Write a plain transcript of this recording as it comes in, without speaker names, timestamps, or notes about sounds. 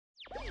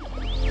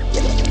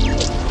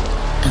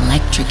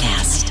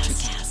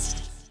electricast.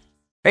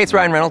 Hey, it's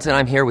Ryan Reynolds, and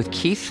I'm here with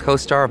Keith,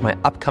 co-star of my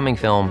upcoming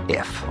film,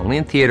 If, only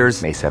in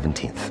theaters May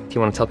 17th. Do you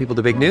want to tell people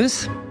the big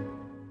news?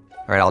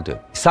 All right, I'll do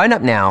it. Sign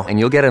up now and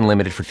you'll get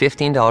unlimited for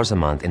 $15 a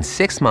month and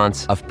 6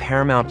 months of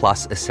Paramount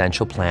Plus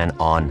Essential Plan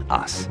on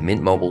us.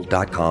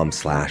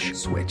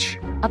 MintMobile.com/switch.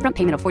 Upfront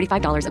payment of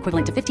 $45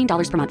 equivalent to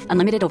 $15 per month.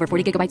 Unlimited over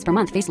 40 gigabytes per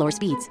month. Face lower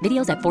speeds.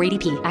 Videos at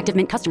 480p. Active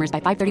Mint customers by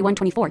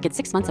 531.24 get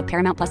 6 months of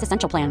Paramount Plus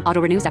Essential Plan. Auto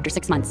renews after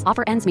 6 months.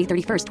 Offer ends May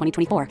 31st,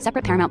 2024.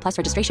 Separate Paramount Plus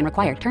registration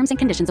required. Terms and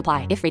conditions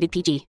apply if rated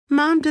PG.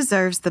 Mom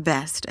deserves the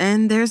best,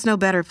 and there's no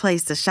better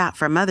place to shop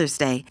for Mother's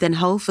Day than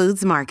Whole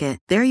Foods Market.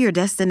 They're your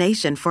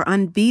destination for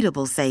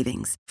unbeatable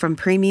savings. From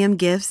premium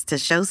gifts to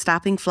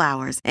show-stopping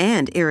flowers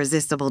and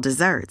irresistible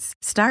desserts.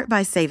 Start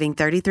by saving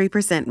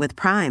 33% with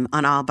Prime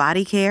on all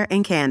body care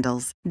and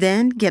candles.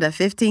 Then get a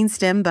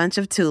 15-stem bunch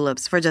of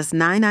tulips for just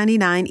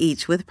 $9.99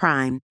 each with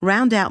Prime.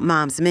 Round out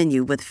Mom's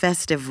menu with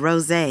festive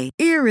rosé,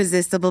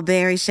 irresistible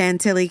berry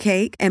chantilly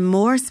cake, and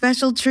more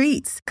special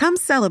treats. Come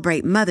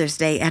celebrate Mother's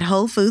Day at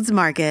Whole Foods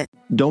Market.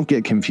 Don't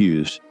get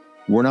confused.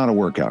 We're not a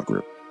workout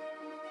group,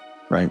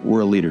 right?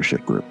 We're a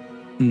leadership group.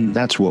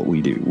 That's what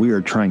we do. We are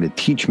trying to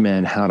teach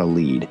men how to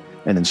lead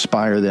and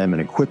inspire them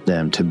and equip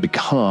them to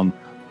become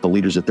the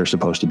leaders that they're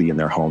supposed to be in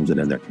their homes and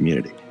in their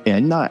community.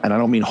 And I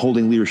don't mean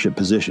holding leadership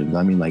positions.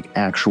 I mean like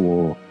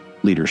actual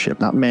leadership,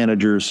 not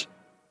managers,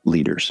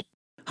 leaders.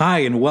 Hi,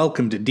 and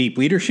welcome to Deep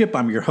Leadership.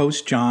 I'm your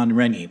host, John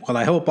Rennie. Well,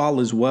 I hope all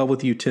is well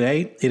with you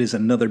today. It is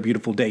another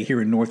beautiful day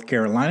here in North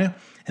Carolina,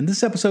 and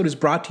this episode is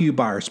brought to you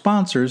by our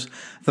sponsors,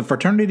 the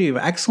Fraternity of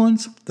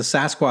Excellence, the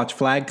Sasquatch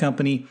Flag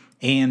Company,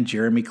 and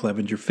Jeremy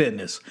Clevenger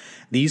Fitness.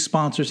 These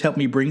sponsors help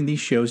me bring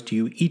these shows to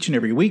you each and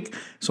every week,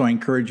 so I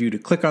encourage you to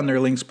click on their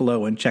links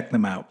below and check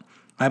them out.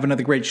 I have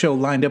another great show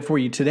lined up for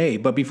you today,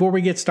 but before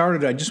we get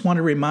started, I just want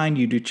to remind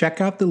you to check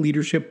out the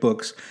leadership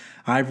books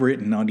I've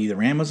written on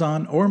either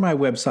Amazon or my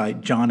website,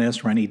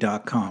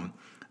 johnsrennie.com.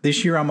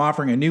 This year, I'm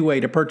offering a new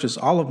way to purchase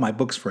all of my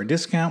books for a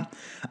discount.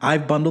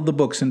 I've bundled the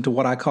books into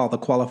what I call the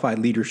Qualified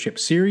Leadership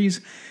Series,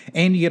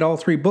 and you get all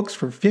 3 books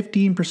for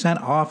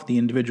 15% off the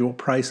individual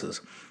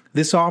prices.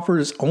 This offer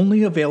is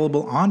only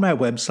available on my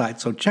website,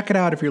 so check it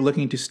out if you're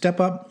looking to step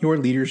up your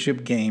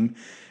leadership game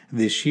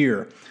this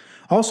year.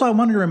 Also, I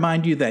wanted to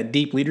remind you that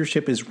Deep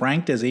Leadership is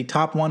ranked as a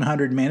top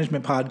 100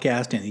 management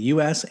podcast in the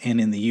U.S. and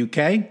in the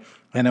U.K.,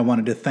 and I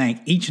wanted to thank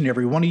each and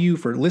every one of you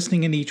for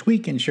listening in each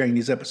week and sharing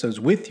these episodes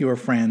with your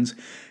friends.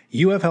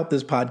 You have helped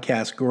this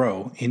podcast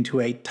grow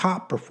into a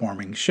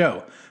top-performing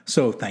show,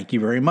 so thank you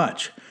very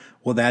much.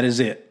 Well, that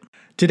is it.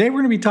 Today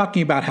we're going to be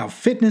talking about how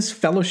fitness,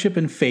 fellowship,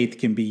 and faith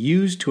can be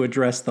used to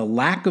address the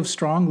lack of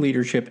strong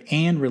leadership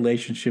and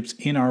relationships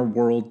in our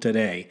world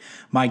today.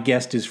 My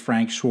guest is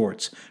Frank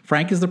Schwartz.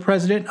 Frank is the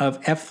president of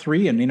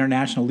F3, an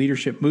international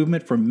leadership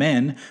movement for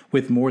men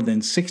with more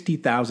than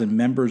 60,000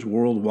 members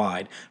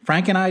worldwide.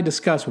 Frank and I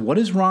discuss what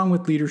is wrong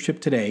with leadership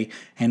today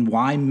and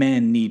why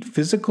men need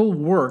physical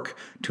work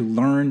to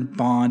learn,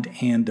 bond,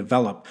 and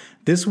develop.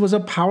 This was a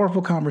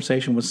powerful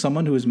conversation with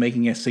someone who is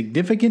making a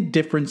significant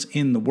difference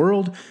in the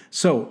world.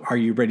 So, are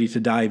you ready to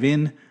dive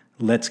in?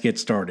 Let's get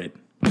started.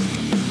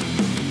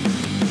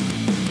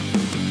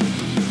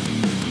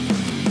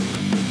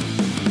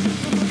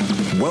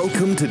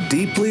 Welcome to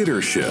Deep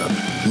Leadership.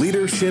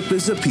 Leadership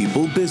is a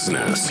people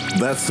business.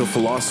 That's the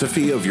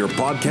philosophy of your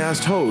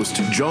podcast host,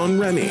 John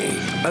Rennie.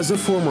 As a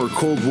former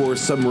Cold War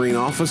submarine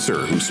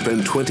officer who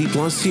spent 20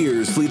 plus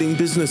years leading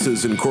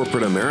businesses in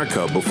corporate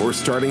America before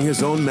starting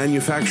his own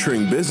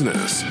manufacturing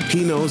business,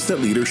 he knows that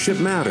leadership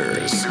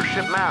matters.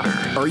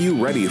 Are you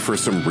ready for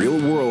some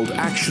real-world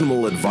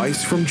actionable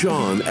advice from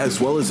John as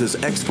well as his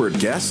expert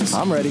guests?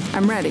 I'm ready.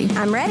 I'm ready.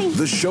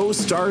 The show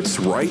starts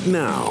right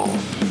now.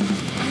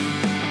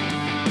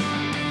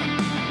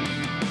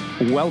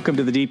 Welcome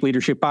to the Deep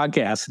Leadership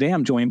Podcast. Today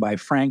I'm joined by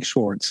Frank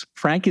Schwartz.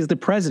 Frank is the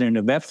president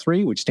of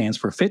F3, which stands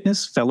for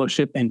Fitness,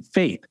 Fellowship, and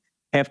Faith.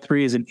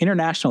 F3 is an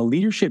international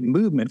leadership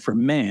movement for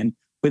men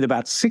with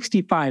about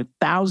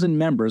 65,000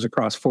 members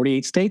across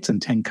 48 states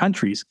and 10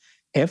 countries.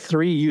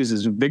 F3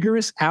 uses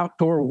vigorous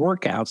outdoor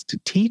workouts to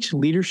teach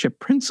leadership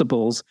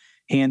principles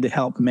and to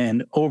help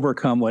men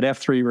overcome what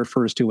F3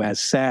 refers to as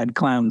sad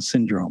clown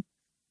syndrome.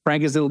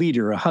 Frank is a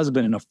leader, a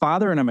husband, and a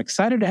father, and I'm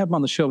excited to have him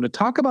on the show to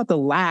talk about the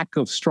lack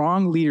of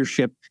strong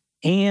leadership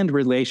and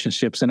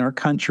relationships in our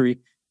country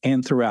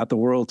and throughout the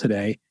world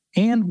today,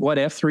 and what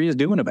F3 is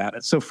doing about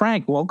it. So,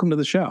 Frank, welcome to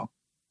the show.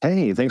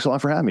 Hey, thanks a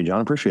lot for having me,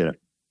 John. Appreciate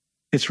it.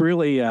 It's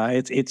really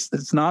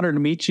it's an honor to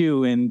meet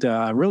you, and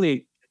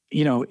really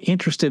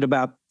interested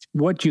about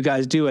what you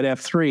guys do at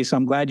F3. So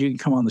I'm glad you can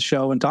come on the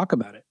show and talk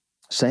about it.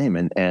 Same,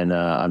 and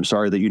I'm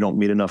sorry that you don't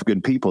meet enough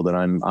good people that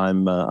I'm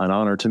an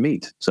honor to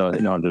meet. So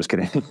no, I'm just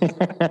kidding.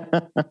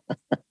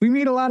 We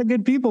meet a lot of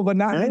good people, but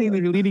not many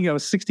that are leading a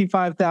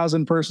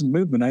 65,000 person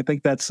movement. I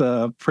think that's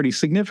pretty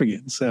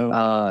significant. So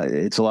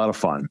it's a lot of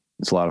fun.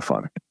 So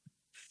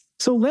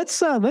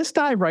let's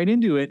dive right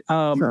into it.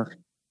 Sure.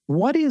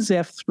 What is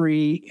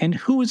F3 and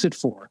who is it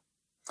for?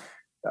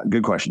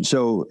 Good question.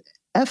 So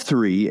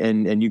F3,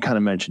 and you kind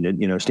of mentioned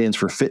it, stands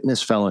for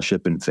Fitness,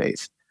 Fellowship, and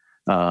Faith.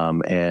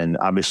 And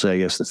obviously, I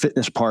guess the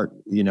fitness part,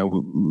 we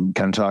kind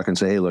of talk and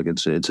say, hey, look,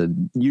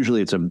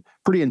 usually it's a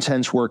pretty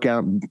intense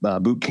workout,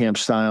 boot camp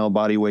style,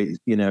 body weight,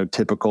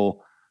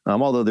 typical.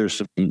 Although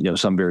there's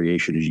some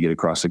variation as you get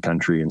across the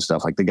country and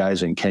stuff. Like the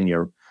guys in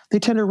Kenya, they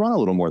tend to run a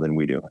little more than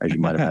we do, as you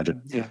might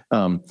imagine. Yeah.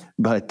 And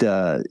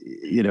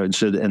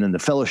then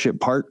the fellowship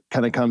part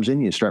kind of comes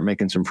in. You start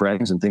making some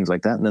friends and things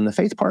like that. And then the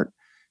faith part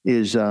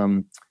is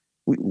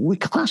we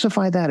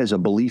classify that as a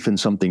belief in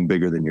something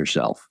bigger than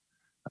yourself.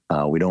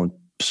 We don't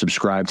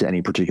subscribe to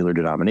any particular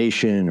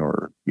denomination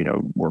or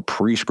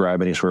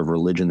prescribe any sort of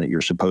religion that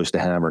you're supposed to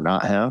have or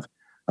not have.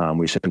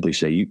 We simply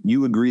say,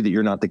 you agree that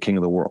you're not the king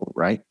of the world,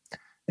 right?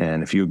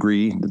 And if you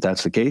agree that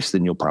that's the case,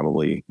 then you'll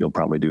probably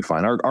do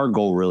fine. Our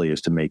goal really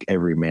is to make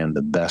every man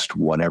the best,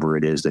 whatever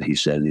it is that he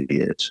said he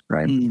is,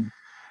 right? And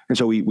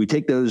so we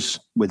take those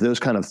with those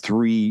kind of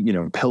three,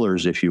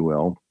 pillars, if you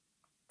will,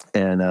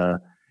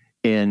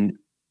 and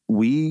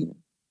we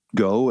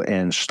go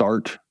and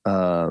start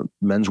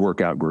men's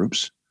workout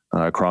groups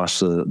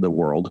across the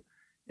world.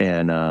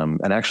 And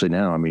actually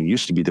now, it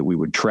used to be that we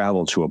would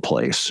travel to a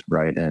place,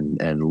 right,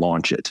 and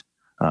launch it.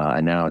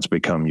 And now it's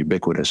become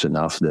ubiquitous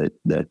enough that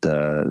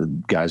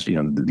guys,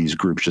 these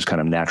groups just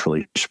kind of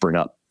naturally spring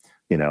up,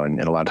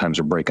 and a lot of times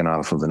they're breaking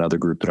off of another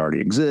group that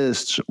already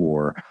exists,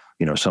 or,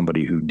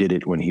 somebody who did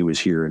it when he was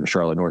here in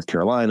Charlotte, North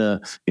Carolina,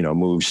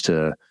 moves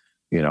to,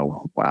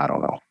 I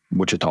don't know,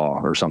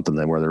 Wichita or something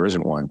where there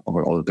isn't one,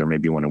 although there may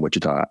be one in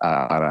Wichita.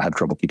 I have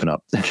trouble keeping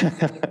up,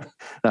 and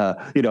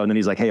then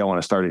he's like, hey, I want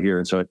to start it here.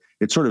 And so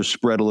it sort of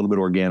spread a little bit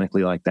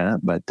organically like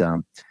that. But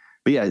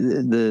yeah,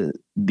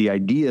 the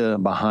idea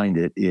behind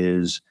it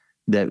is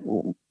that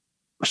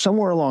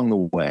somewhere along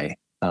the way,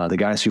 the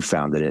guys who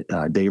founded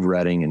it, Dave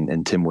Redding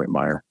and Tim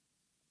Whitmire,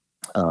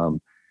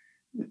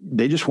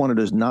 they just wanted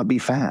to not be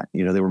fat.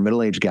 They were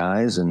middle-aged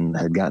guys and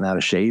had gotten out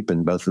of shape,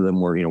 and both of them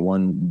were,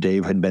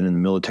 Dave had been in the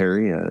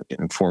military,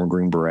 in former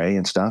Green Beret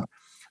and stuff,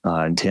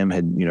 and Tim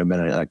had, been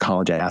a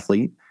college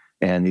athlete.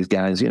 And these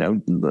guys,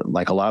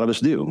 like a lot of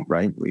us do,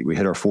 right? We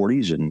hit our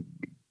 40s and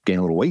gain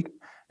a little weight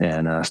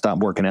and stop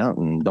working out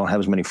and don't have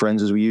as many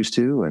friends as we used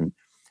to. And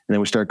then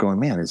we start going,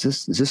 man, is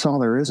this all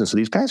there is? And so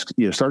these guys,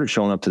 started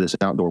showing up to this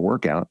outdoor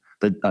workout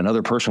that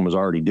another person was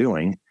already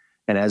doing.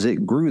 And as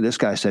it grew, this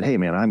guy said, hey,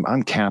 man,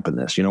 I'm capping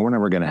this. We're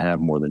never going to have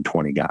more than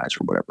 20 guys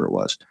or whatever it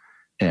was.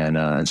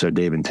 And so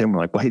Dave and Tim were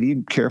like, well, hey, do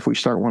you care if we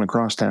start one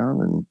across town?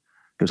 And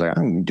he was like, I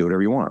can do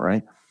whatever you want,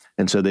 right?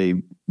 And so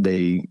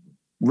they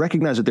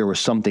recognized that there was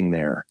something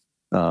there,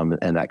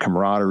 and that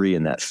camaraderie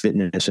and that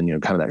fitness and,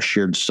 kind of that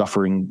shared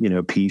suffering,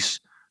 piece.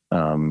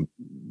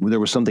 There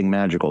was something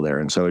magical there.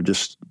 And so it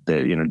just,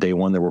 day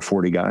one, there were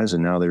 40 guys,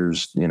 and now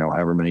there's,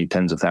 however many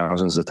tens of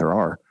thousands that there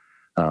are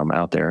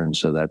out there. And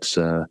so that's,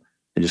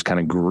 it just kind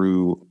of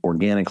grew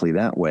organically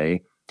that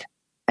way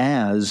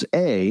as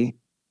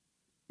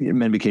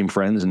men became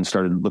friends and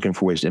started looking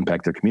for ways to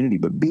impact their community.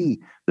 But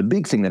B, the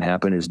big thing that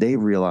happened is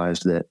Dave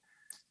realized that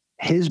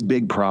his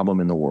big problem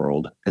in the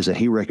world is that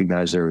he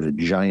recognized there was a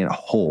giant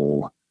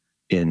hole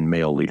in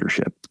male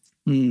leadership.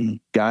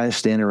 Guys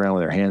standing around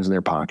with their hands in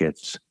their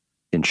pockets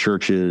in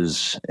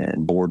churches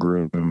and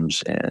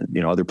boardrooms and,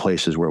 other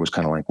places where it was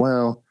kind of like,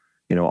 well,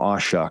 aw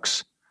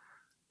shucks.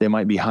 They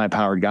might be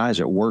high-powered guys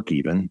at work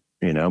even,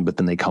 but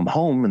then they come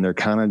home and they're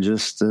kind of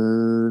just,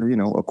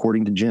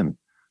 according to Jim,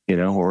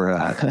 or,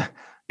 what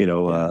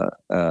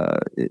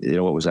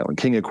was that one?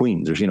 King of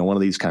Queens, or, one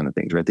of these kind of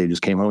things, right? They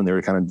just came home and they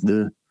were kind of,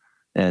 he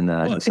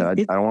said, I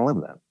don't want to live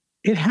with that.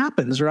 It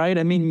happens, right?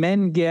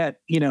 Men get,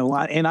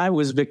 and I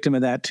was victim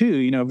of that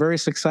too, very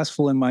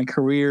successful in my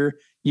career.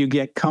 You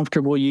get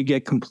comfortable, you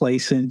get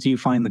complacent, you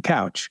find the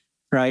couch,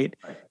 right?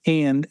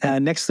 And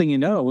next thing you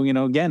know,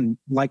 again,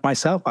 like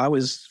myself, I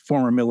was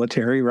former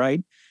military,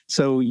 right?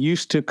 So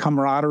used to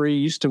camaraderie,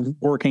 used to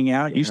working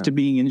out, used to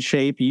being in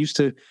shape, used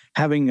to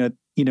having a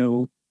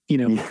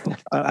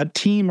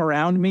team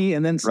around me.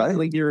 And then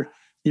suddenly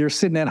you're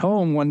sitting at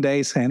home one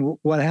day saying,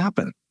 what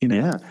happened?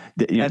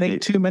 I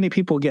think too many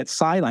people get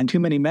sidelined. Too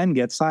many men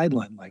get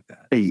sidelined like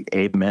that.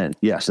 Amen.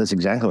 Yes, that's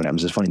exactly what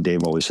happens. It's funny.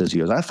 Dave always says, he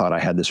goes, I thought I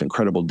had this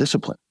incredible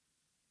discipline.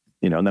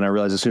 And then I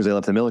realized as soon as I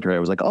left the military, I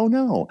was like, oh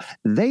no,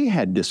 they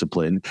had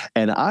discipline.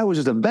 And I was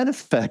just a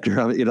benefactor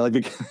of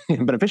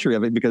it, beneficiary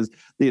of it because,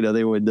 they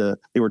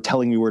were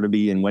telling me where to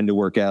be and when to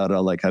work out,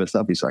 all that kind of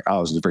stuff. He's like, I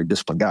was a very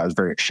disciplined guy. I was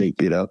very in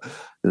shape,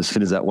 as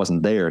soon as that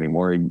wasn't there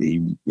anymore,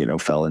 he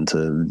fell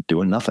into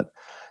doing nothing.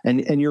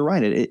 And you're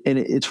right.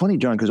 It's funny,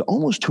 John, because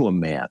almost to a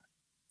man,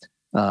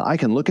 I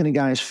can look in a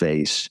guy's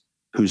face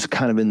who's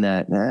kind of in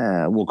that,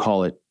 we'll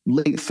call it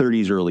late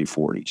 30s, early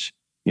 40s,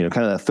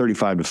 kind of that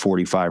 35 to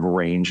 45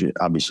 range,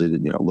 obviously,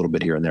 a little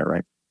bit here and there,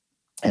 right?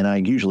 And I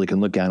usually can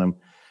look at them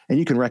and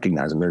you can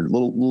recognize them. They're a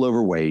little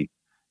overweight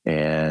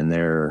and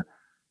they're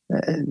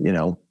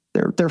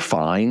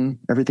fine.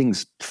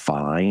 Everything's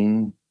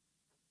fine,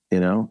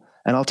 and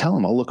I'll tell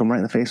them, I'll look them right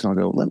in the face and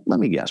I'll go, let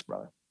me guess,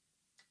 brother.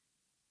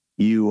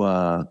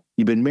 You've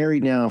been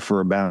married now for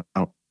about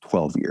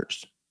 12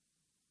 years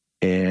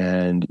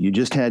and you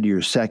just had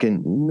your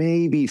second,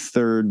 maybe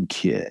third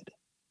kid.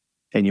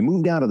 and you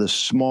moved out of the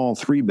small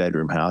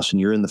 3-bedroom house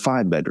and you're in the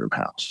 5-bedroom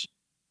house,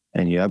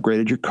 and you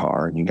upgraded your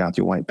car and you got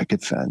your white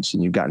picket fence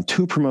and you've gotten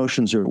 2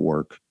 promotions at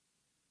work,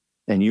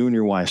 and you and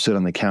your wife sit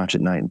on the couch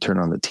at night and turn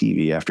on the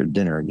TV after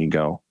dinner and you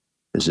go,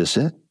 is this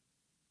it?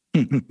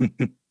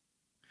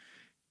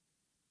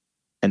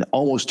 And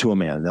almost to a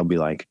man, they'll be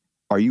like,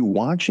 are you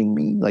watching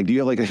me? Like, do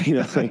you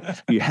have like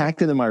you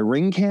hacked into my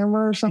Ring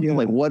camera or something?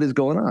 Like, what is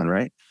going on,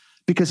 right?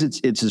 Because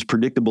it's as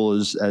predictable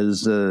as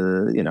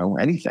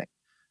anything.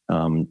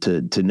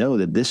 To know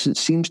that this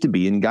seems to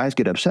be, and guys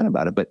get upset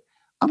about it, but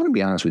I'm going to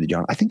be honest with you,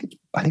 John. I think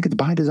it's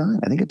by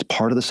design. I think it's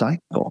part of the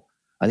cycle.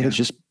 I think it's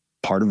just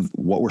part of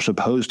what we're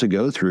supposed to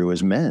go through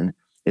as men,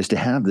 is to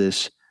have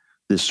this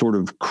sort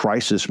of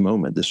crisis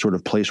moment, this sort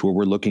of place where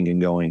we're looking and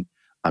going,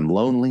 I'm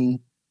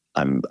lonely.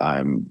 I'm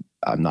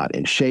not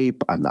in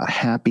shape. I'm not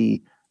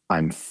happy.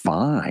 I'm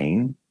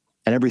fine.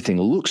 And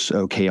everything looks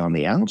okay on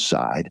the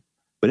outside,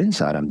 but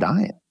inside I'm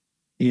dying.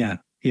 Yeah.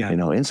 Yeah.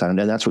 Inside. And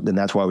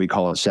that's why we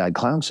call it sad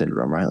clown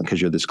syndrome, right?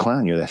 Because you're this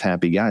clown, you're that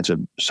happy guy. It's a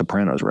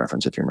Sopranos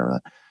reference, if you remember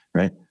that,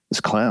 right?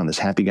 This clown, this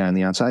happy guy on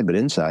the outside, but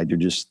inside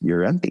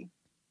you're empty.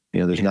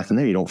 There's nothing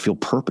there. You don't feel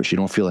purpose. You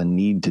don't feel a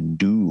need to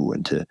do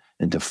and to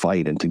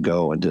fight and to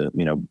go and to,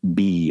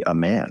 be a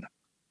man.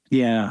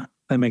 Yeah.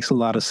 That makes a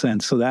lot of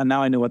sense. So that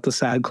now I know what the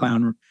sad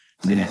clown.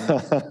 Yeah.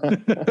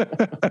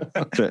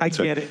 I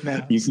get it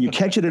now. You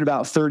catch it at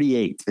about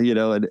 38, and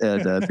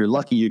if you're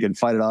lucky, you can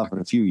fight it off in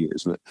a few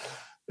years.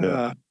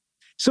 But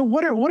so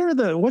what are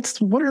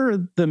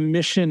the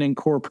mission and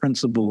core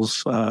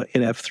principles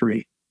in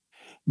F3?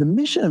 The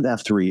mission of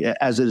F3,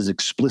 as it is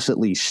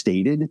explicitly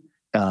stated,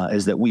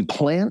 is that we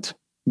plant,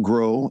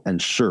 grow, and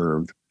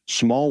serve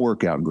small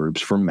workout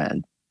groups for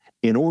men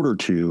in order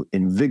to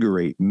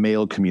invigorate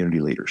male community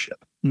leadership.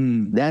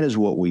 That is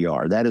what we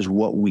are. That is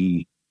what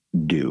we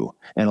do.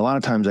 And a lot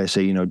of times I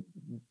say,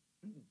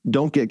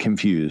 don't get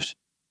confused.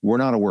 We're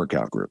not a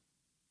workout group,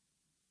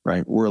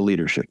 right? We're a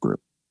leadership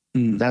group.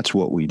 That's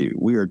what we do.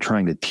 We are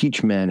trying to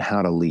teach men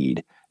how to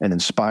lead and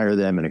inspire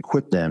them and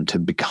equip them to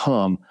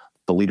become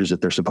the leaders that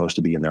they're supposed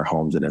to be in their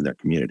homes and in their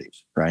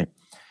communities, right?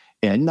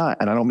 And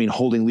I don't mean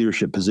holding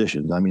leadership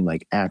positions. I mean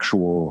like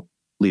actual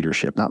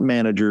leadership, not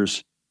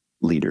managers,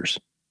 leaders.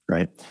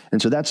 Right. And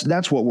so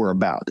that's what we're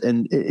about.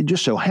 And it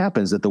just so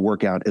happens that the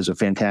workout is a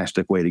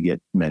fantastic way to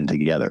get men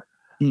together.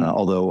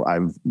 Although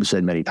I've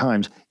said many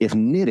times, if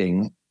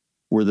knitting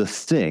were the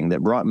thing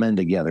that brought men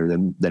together,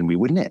 then we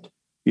would knit.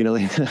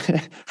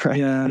 Right?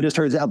 Yeah. It just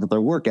turns out that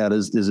the workout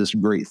is this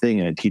great thing,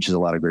 and it teaches a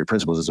lot of great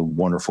principles. It's a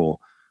wonderful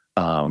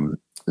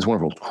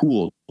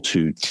tool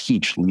to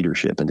teach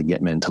leadership and to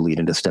get men to lead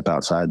and to step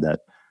outside that,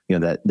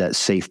 that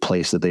safe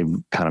place that they've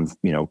kind of,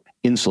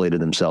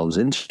 insulated themselves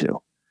into.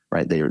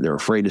 Right. They're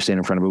afraid to stand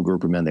in front of a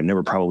group of men. They've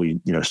never probably,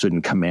 stood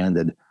and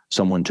commanded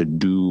someone to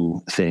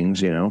do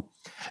things, and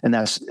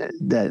that's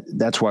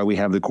why we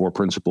have the core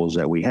principles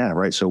that we have.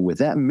 Right. So with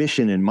that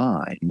mission in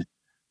mind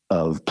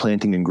of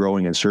planting and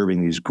growing and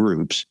serving these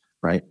groups,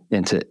 right,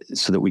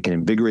 so that we can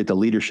invigorate the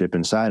leadership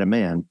inside a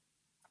man,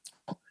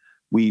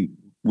 we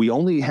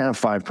only have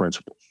 5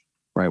 principles.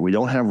 Right. We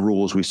don't have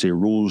rules. We say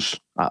rules.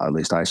 At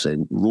least I say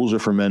rules are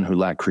for men who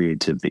lack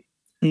creativity.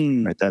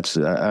 Right. That's,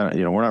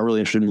 we're not really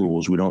interested in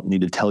rules. We don't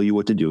need to tell you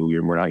what to do.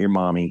 We're not your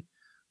mommy.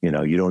 You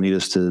don't need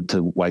us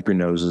to wipe your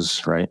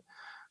noses. Right.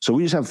 So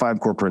we just have 5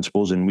 core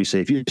principles, and we say,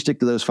 if you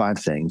stick to those 5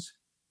 things,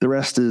 the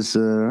rest is,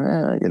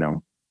 full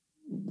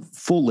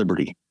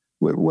liberty,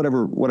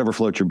 whatever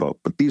floats your boat.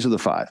 But these are the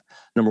 5.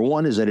 Number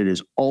 1 is that it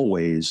is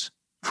always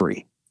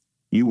free.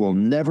 You will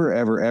never,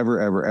 ever,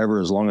 ever, ever,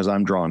 ever, as long as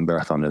I'm drawing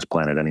breath on this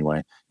planet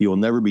anyway, you will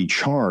never be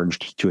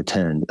charged to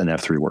attend an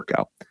F3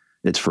 workout.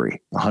 It's free,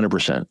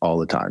 100% all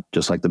the time,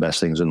 just like the best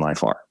things in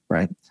life are,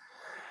 right?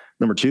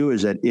 Number 2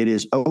 is that it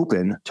is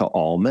open to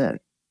all men,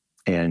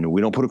 and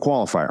we don't put a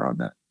qualifier on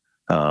that.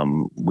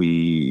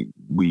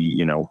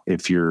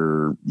 If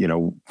you're,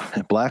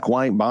 black,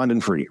 white, bond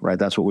and free, right?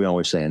 That's what we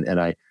always say.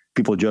 And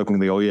people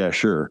jokingly, oh yeah,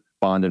 sure,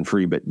 bond and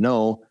free, but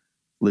no,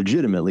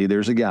 legitimately,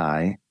 there's a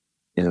guy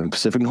in the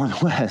Pacific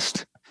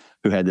Northwest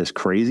who had this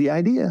crazy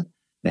idea,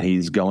 and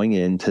he's going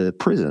into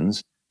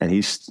prisons. And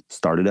he's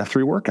started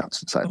F3 workouts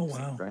inside. Oh,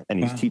 wow. Right?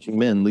 And he's teaching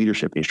men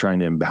leadership. He's trying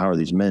to empower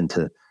these men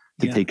to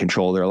take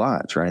control of their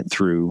lives, right?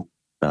 Through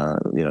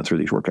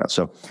these workouts.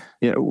 So,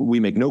 we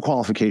make no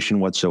qualification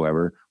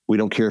whatsoever. We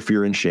don't care if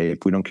you're in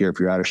shape. We don't care if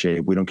you're out of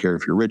shape. We don't care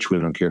if you're rich. We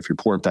don't care if you're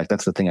poor. In fact,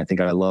 that's the thing I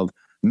think I love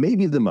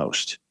maybe the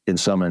most in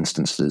some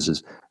instances,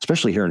 is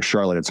especially here in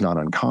Charlotte, it's not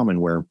uncommon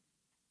where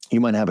you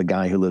might have a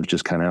guy who lives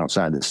just kind of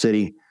outside the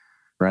city,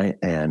 right?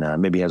 And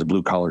maybe has a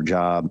blue collar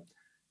job.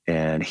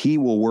 And he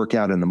will work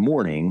out in the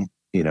morning,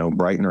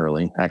 bright and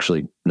early.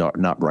 Actually,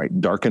 not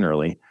bright, dark and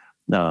early.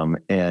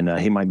 And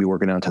he might be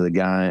working out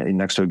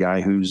next to a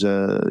guy who's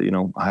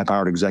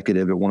high-powered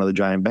executive at one of the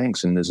giant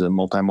banks and is a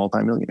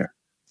multi-millionaire.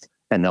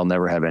 And they'll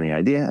never have any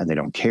idea, and they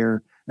don't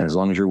care. And as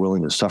long as you're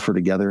willing to suffer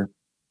together,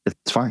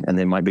 it's fine. And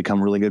they might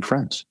become really good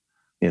friends.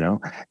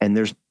 And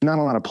there's not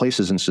a lot of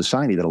places in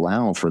society that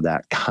allow for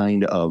that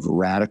kind of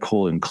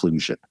radical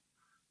inclusion,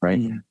 right?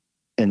 Mm-hmm.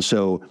 And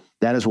so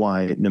That is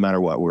why, no matter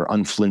what, we're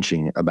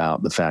unflinching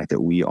about the fact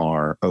that we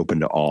are open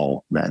to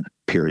all men,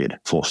 period,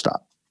 full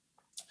stop.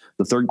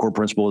 The third core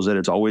principle is that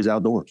it's always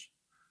outdoors,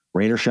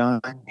 rain or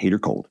shine, heat or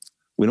cold.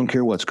 We don't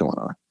care what's going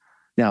on.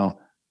 Now,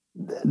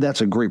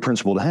 that's a great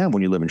principle to have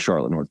when you live in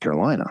Charlotte, North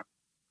Carolina,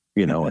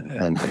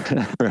 and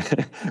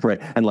right.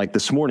 And like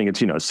this morning,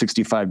 it's,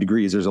 65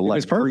 degrees. There's a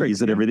light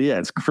breeze and everything. Yeah,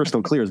 it's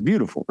crystal clear. It's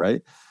beautiful,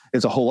 right?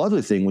 It's a whole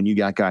other thing when you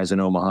got guys in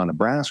Omaha,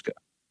 Nebraska,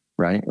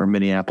 right? Or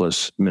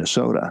Minneapolis,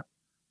 Minnesota,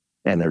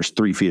 and there's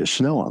 3 feet of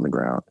snow on the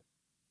ground.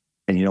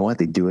 And you know what?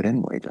 They do it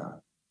anyway,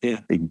 John. Yeah.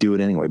 They do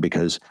it anyway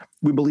because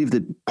we believe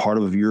that part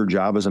of your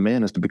job as a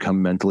man is to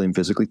become mentally and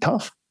physically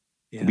tough,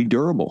 be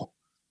durable,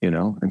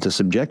 and to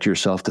subject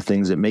yourself to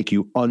things that make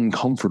you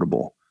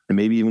uncomfortable and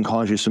maybe even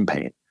cause you some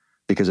pain,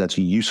 because that's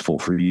useful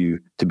for you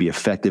to be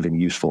effective and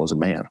useful as a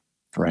man,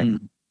 right?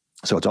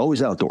 So it's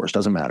always outdoors.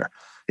 Doesn't matter.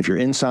 If you're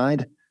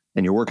inside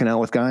and you're working out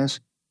with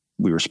guys,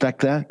 we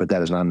respect that, but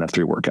that is not an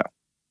F3 workout,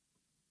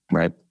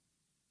 right?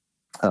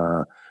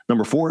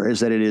 Number 4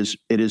 is that it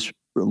is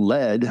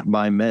led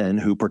by men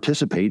who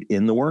participate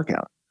in the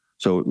workout.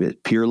 So it's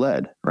peer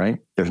led, right?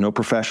 There's no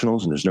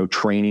professionals and there's no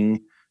training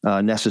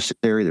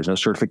necessary. There's no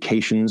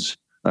certifications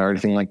or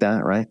anything like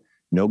that, right?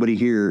 Nobody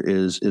here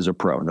is a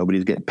pro.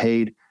 Nobody's getting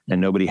paid,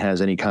 and nobody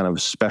has any kind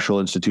of special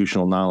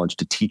institutional knowledge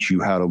to teach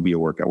you how to be a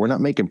workout. We're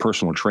not making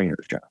personal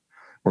trainers, John.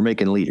 We're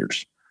making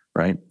leaders,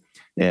 right?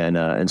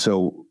 And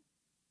so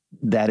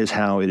that is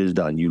how it is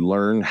done. You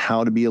learn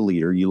how to be a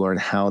leader. You learn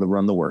how to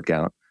run the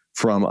workout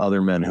from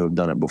other men who have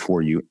done it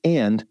before you,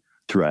 and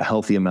through a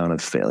healthy amount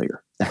of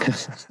failure.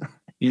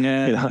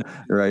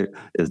 Right?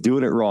 Is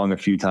doing it wrong a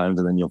few times,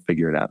 and then you'll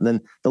figure it out. And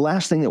then the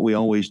last thing that we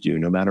always do,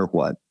 no matter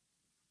what,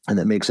 and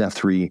that makes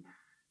F3,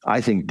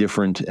 I think,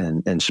 different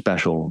and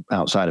special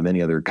outside of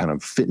any other kind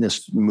of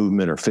fitness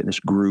movement or fitness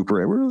group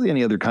or really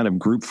any other kind of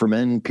group for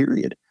men,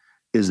 period,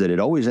 is that it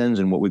always ends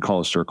in what we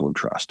call a circle of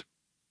trust.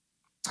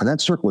 And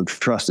that circle of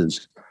trust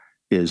is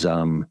it's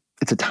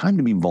a time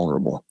to be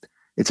vulnerable.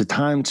 It's a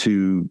time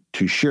to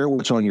share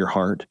what's on your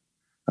heart.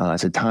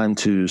 It's a time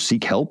to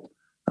seek help,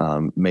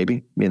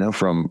 maybe,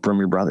 from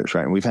your brothers,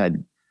 right? And we've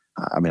had,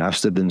 I've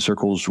stood in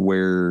circles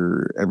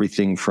where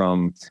everything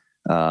from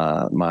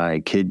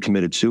my kid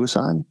committed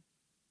suicide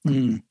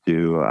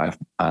to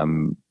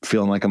I'm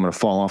feeling like I'm going to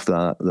fall off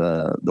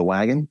the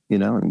wagon,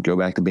 and go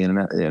back to being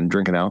and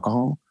drinking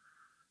alcohol,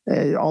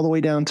 all the way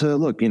down to,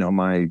 look,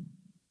 I'm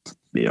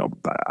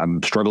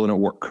struggling at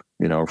work,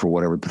 for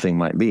whatever the thing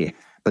might be.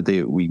 But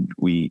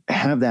we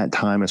have that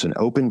time as an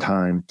open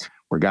time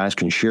where guys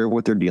can share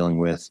what they're dealing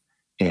with.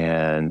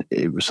 And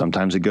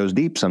sometimes it goes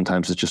deep.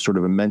 Sometimes it's just sort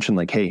of a mention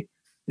like, hey,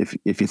 if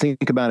you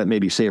think about it,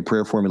 maybe say a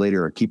prayer for me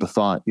later or keep a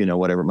thought,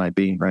 whatever it might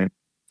be, right?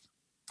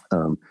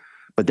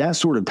 But that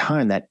sort of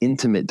time, that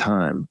intimate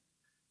time,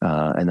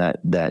 and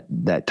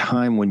that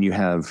time when you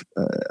have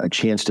a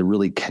chance to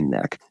really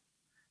connect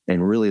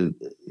and really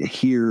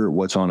hear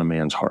what's on a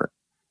man's heart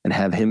and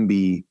have him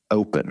be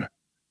open,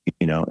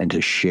 and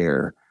to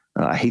share.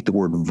 I hate the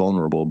word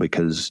vulnerable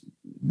because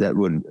that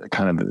would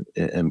kind of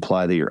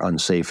imply that you're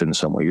unsafe in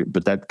some way,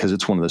 but because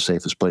it's one of the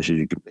safest places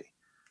you can be,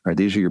 right?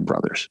 These are your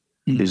brothers.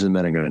 These are the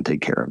men who are going to take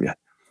care of you.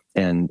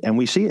 And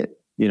we see it,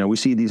 we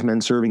see these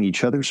men serving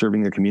each other,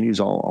 serving their communities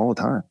all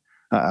the time.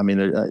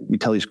 We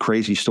tell these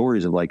crazy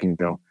stories of like,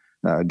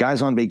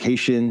 guys on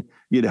vacation,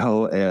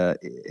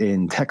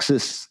 in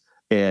Texas,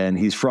 and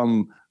he's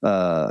from,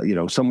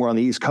 somewhere on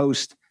the East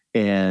Coast.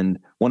 And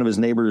one of his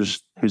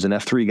neighbors, who's an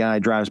F3 guy,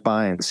 drives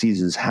by and sees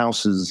his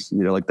house is,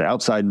 like the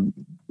outside,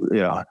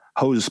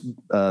 hose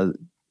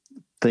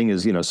thing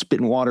is,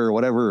 spitting water or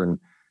whatever.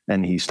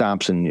 And he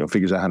stops and,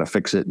 figures out how to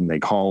fix it. And they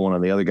call one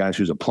of the other guys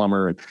who's a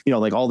plumber. And,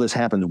 like all this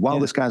happens while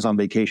this guy's on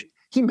vacation.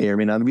 He may or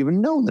may not have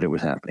even known that it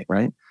was happening,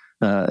 right?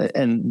 These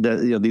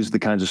are the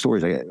kinds of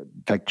stories. In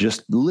fact,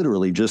 just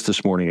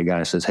this morning, a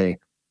guy says, hey,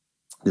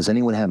 does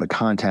anyone have a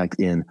contact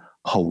in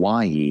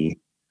Hawaii?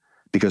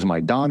 Because my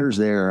daughter's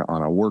there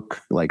on a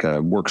work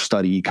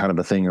study kind of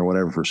a thing or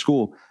whatever for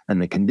school.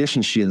 And the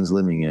conditions she is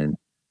living in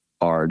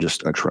are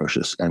just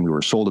atrocious. And we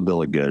were sold a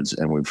bill of goods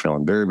and we're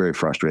feeling very, very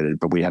frustrated,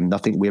 but we have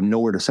nothing. We have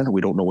nowhere to send her.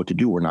 We don't know what to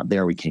do. We're not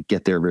there. We can't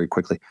get there very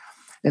quickly.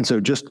 And so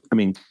just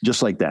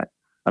like that,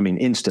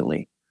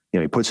 instantly,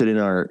 he puts it in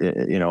our,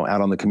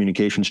 out on the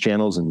communications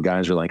channels, and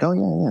guys are like, oh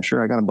yeah,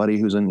 sure. I got a buddy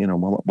who's in,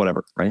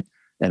 whatever. Right.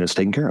 And it's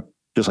taken care of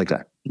just like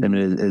that. It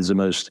is the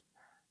most.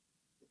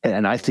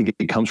 And I think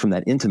it comes from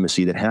that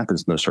intimacy that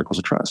happens in those circles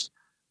of trust.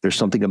 There's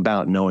something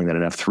about knowing that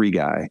an F3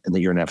 guy and that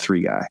you're an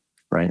F3 guy,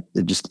 right?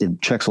 It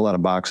checks a lot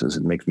of boxes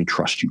and makes me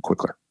trust you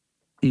quicker.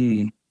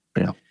 Yeah.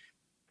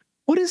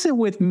 What is it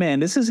with men?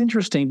 This is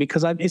interesting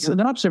because it's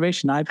an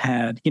observation I've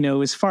had,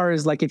 as far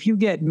as like, if you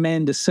get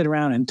men to sit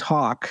around and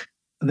talk,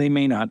 they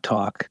may not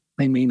talk.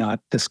 They may not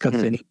discuss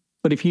any.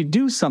 But if you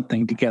do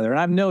something together, and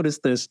I've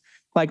noticed this,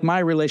 like my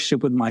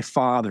relationship with my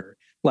father,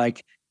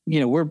 like,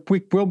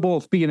 we'll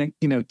both be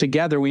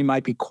together. We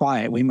might be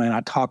quiet. We might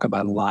not talk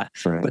about a lot.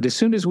 Right. But as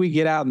soon as we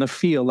get out in the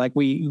field, like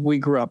we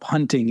grew up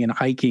hunting and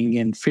hiking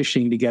and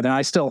fishing together, and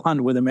I still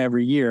hunt with him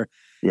every year.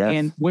 Yes.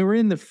 And when we're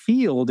in the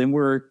field and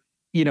we're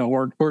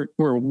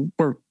going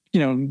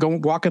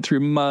walking through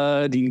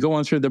mud and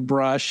going through the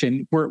brush,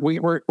 and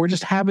we're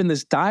just having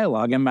this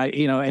dialogue,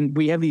 and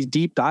we have these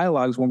deep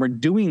dialogues when we're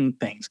doing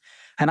things.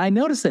 And I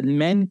notice that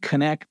men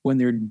connect when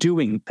they're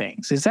doing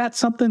things. Is that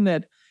something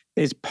that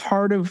is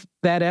part of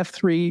that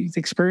F3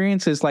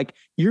 experience? Is like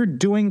you're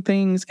doing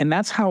things, and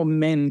that's how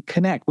men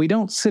connect. We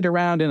don't sit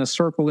around in a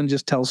circle and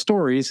just tell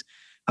stories.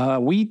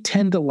 We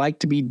tend to like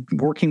to be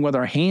working with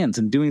our hands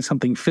and doing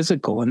something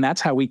physical, and that's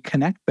how we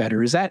connect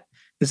better. Is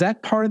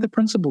that part of the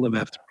principle of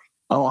F3?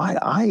 Oh,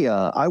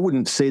 I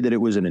wouldn't say that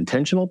it was an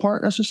intentional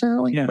part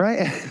necessarily,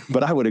 right?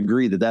 But I would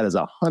agree that is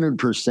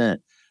 100%,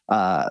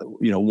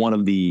 one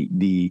of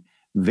the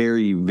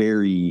very,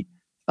 very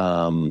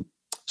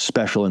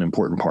special and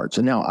important parts.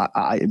 And now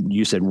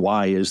you said,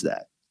 why is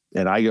that?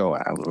 And I go,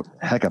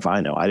 heck if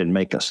I know, I didn't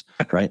make us,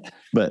 right?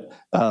 But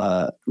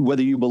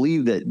whether you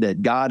believe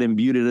that God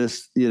imbued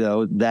us,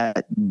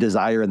 that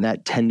desire and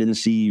that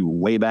tendency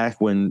way back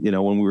when we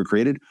were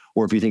created,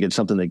 or if you think it's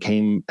something that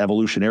came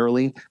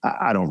evolutionarily,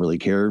 I don't really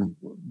care.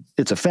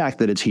 It's a fact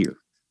that it's here,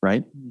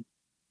 right?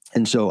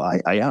 And so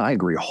I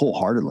agree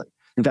wholeheartedly.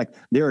 In fact,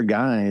 there are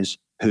guys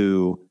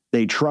who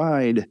they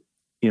tried,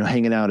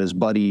 hanging out as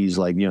buddies,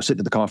 like, sitting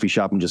at the coffee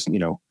shop and just,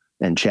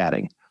 and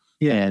chatting.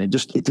 Yeah. And it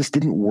just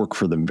didn't work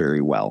for them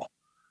very well.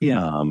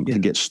 To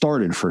get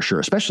started for sure,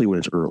 especially when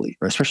it's early,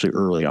 or especially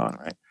early on,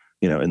 right?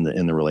 In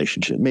the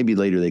relationship. Maybe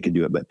later they could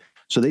do it, but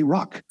so they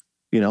ruck.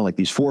 Like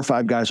these 4 or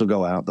 5 guys will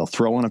go out, they'll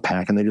throw on a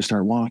pack, and they just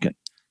start walking,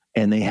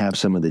 and they have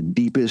some of the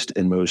deepest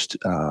and most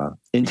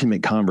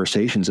intimate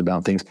conversations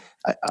about things.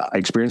 I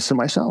experienced it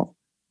myself.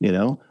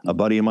 A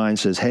buddy of mine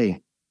says,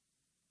 "Hey,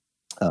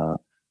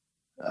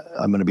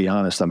 I'm going to be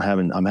honest. I'm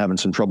having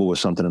some trouble with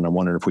something, and I'm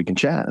wondering if we can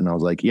chat." And I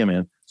was like, "Yeah,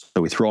 man."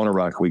 So we throw on a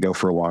ruck, we go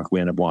for a walk. We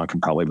end up walking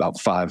probably about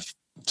 5,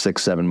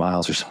 6, 7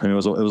 miles or something. It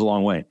was a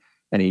long way.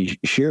 And he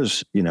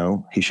shares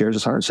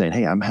his heart, saying,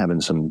 "Hey, I'm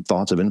having some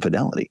thoughts of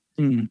infidelity.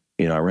 I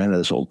ran into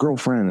this old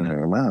girlfriend,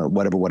 and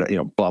whatever,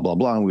 blah blah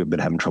blah. We've been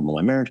having trouble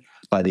in my marriage."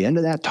 By the end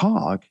of that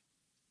talk,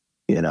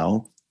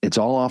 it's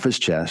all off his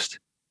chest.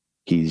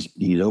 He's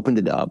opened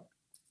it up.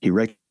 He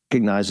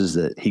recognizes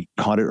that he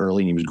caught it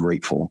early, and he was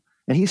grateful.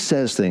 And he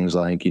says things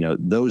like,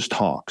 those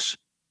talks,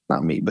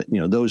 not me, but,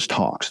 those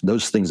talks,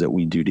 those things that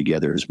we do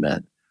together as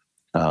men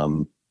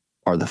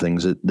are the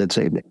things that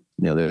saved him.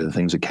 They're the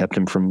things that kept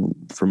him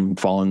from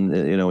falling,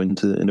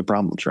 into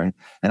problems, right?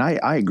 And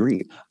I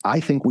agree. I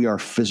think we are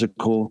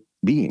physical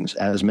beings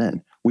as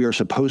men. We are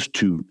supposed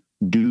to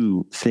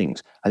do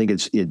things. I think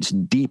it's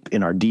deep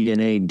in our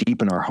DNA,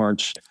 deep in our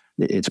hearts.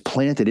 It's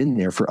planted in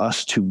there for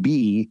us to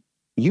be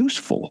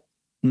useful.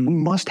 We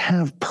must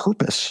have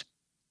purpose.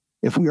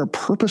 If we are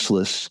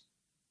purposeless,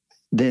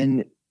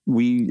 then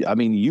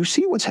you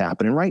see what's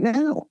happening right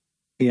now.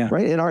 Yeah.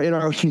 Right. In our,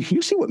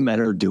 you see what men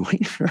are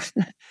doing,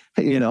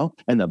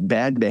 and the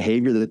bad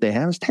behavior that they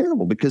have is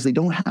terrible because they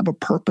don't have a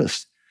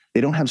purpose.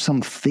 They don't have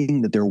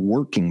something that they're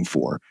working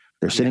for.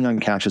 They're sitting on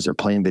couches, they're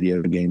playing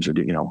video games, or,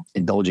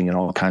 indulging in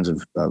all kinds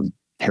of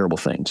terrible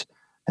things.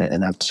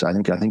 And that's, I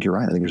think you're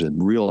right. I think there's a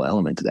real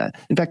element to that.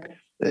 In fact,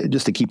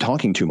 just to keep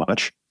talking too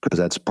much, because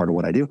that's part of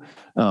what I do.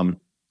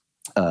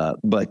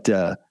 But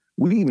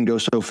we even go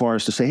so far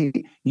as to say,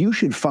 hey, you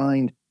should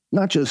find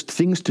not just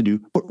things to do,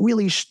 but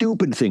really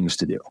stupid things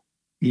to do.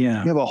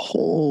 Yeah. You have a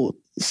whole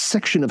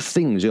section of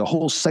things, a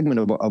whole segment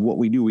of what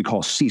we do, we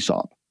call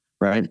CSOP,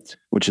 right?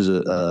 Which is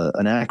an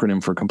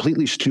acronym for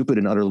completely stupid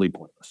and utterly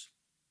pointless.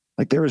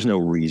 Like there is no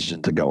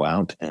reason to go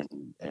out and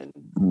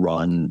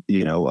run, a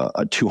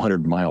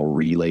 200-mile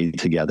relay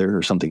together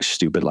or something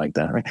stupid like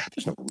that, right?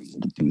 There's no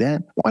reason to do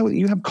that. Why would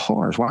you have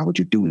cars? Why would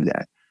you do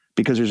that?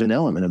 Because there's an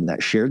element of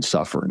that shared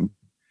suffering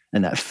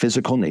and that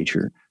physical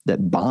nature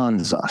that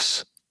bonds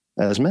us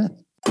as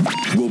men.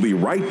 We'll be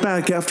right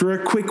back after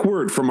a quick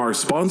word from our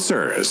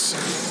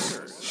sponsors.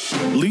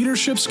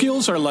 Leadership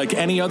skills are like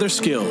any other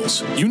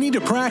skills. You need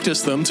to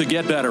practice them to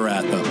get better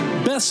at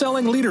them.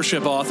 Best-selling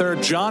leadership author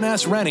John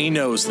S. Rennie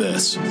knows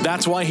this.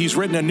 That's why he's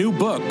written a new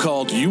book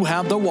called You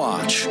Have the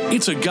Watch.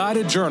 It's a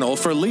guided journal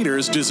for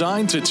leaders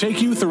designed to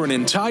take you through an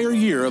entire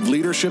year of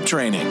leadership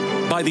training.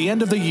 By the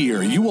end of the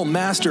year, you will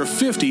master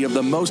 50 of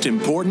the most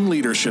important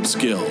leadership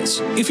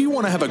skills. If you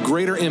want to have a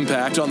greater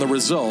impact on the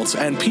results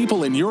and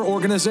people in your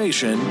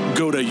organization,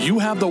 go to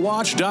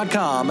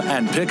youhavethewatch.com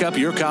and pick up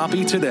your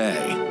copy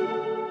today.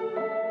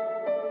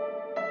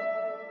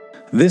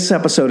 This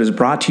episode is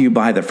brought to you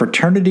by the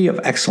Fraternity of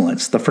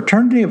Excellence. The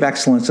Fraternity of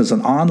Excellence is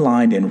an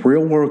online and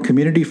real-world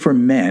community for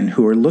men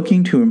who are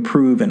looking to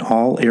improve in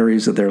all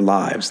areas of their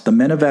lives. The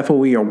men of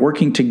FOE are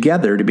working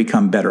together to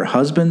become better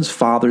husbands,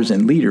 fathers,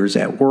 and leaders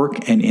at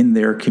work and in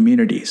their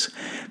communities.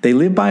 They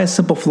live by a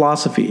simple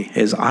philosophy: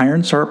 as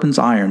iron sharpens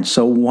iron,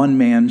 so one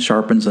man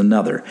sharpens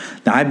another.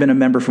 Now, I've been a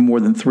member for more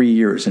than 3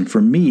 years, and for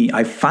me,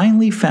 I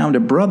finally found a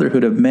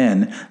brotherhood of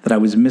men that I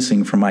was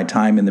missing from my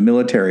time in the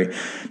military.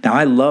 Now,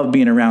 I love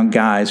being around guys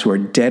guys who are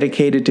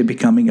dedicated to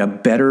becoming a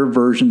better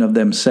version of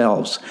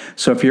themselves.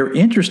 So if you're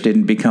interested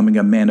in becoming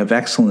a man of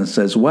excellence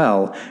as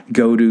well,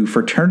 go to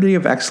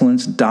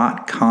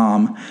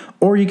fraternityofexcellence.com,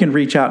 or you can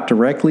reach out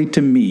directly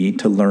to me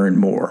to learn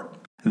more.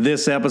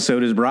 This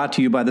episode is brought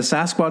to you by the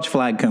Sasquatch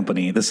Flag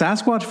Company. The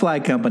Sasquatch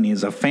Flag Company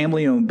is a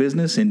family-owned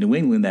business in New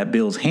England that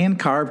builds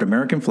hand-carved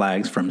American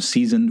flags from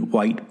seasoned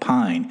white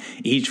pine.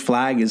 Each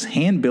flag is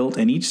hand-built,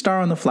 and each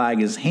star on the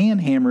flag is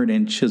hand-hammered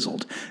and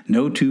chiseled.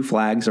 No two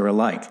flags are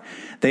alike.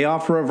 They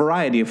offer a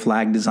variety of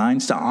flag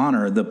designs to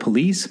honor the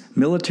police,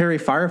 military,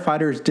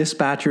 firefighters,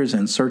 dispatchers,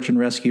 and search and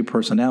rescue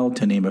personnel,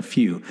 to name a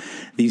few.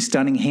 These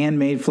stunning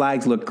handmade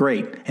flags look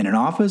great in an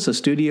office, a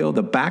studio,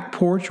 the back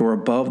porch, or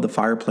above the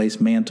fireplace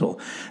mantle.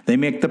 They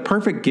make the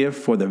perfect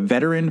gift for the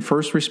veteran,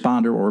 first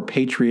responder, or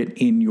patriot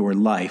in your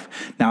life.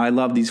 Now, I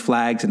love these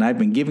flags, and I've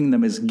been giving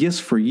them as gifts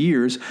for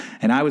years,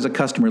 and I was a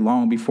customer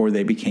long before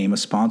they became a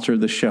sponsor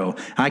of the show.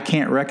 I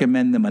can't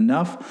recommend them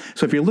enough.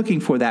 So if you're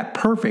looking for that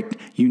perfect,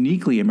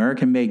 uniquely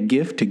American-made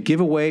gift to give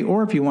away,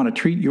 or if you want to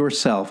treat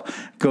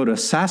yourself, go to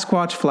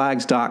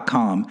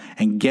SasquatchFlags.com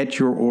and get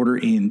your order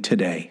in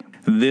today.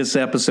 This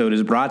episode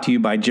is brought to you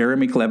by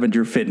Jeremy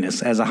Clevenger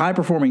Fitness. As a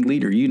high-performing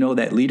leader, you know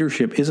that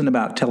leadership isn't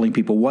about telling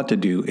people what to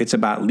do. It's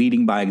about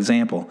leading by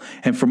example.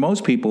 And for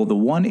most people, the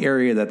one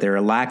area that they're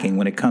lacking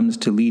when it comes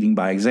to leading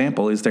by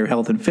example is their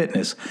health and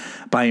fitness.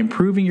 By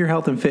improving your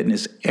health and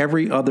fitness,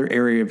 every other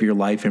area of your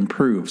life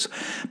improves.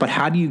 But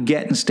how do you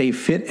get and stay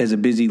fit as a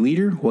busy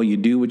leader? Well, you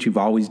do what you've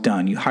always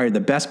done. You hire the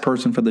best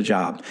person for the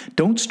job.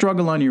 Don't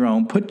struggle on your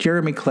own. Put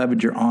Jeremy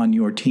Clevenger on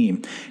your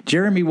team.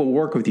 Jeremy will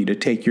work with you to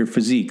take your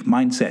physique,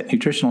 mindset,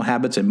 nutritional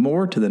habits, and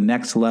more to the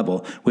next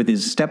level with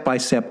his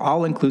step-by-step,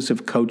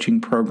 all-inclusive coaching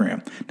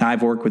program. Now,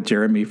 I've worked with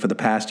Jeremy for the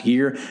past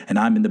year, and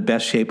I'm in the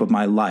best shape of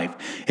my life.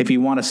 If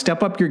you want to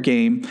step up your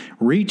game,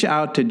 reach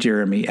out to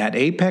Jeremy at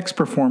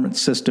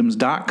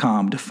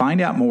apexperformancesystems.com to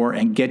find out more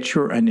and get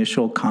your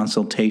initial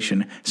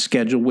consultation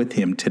scheduled with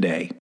him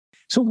today.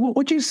 So what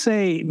would you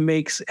say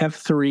makes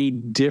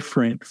F3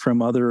 different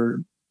from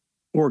other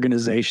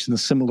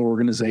organizations, similar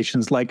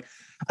organizations? Like,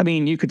 I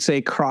mean, you could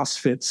say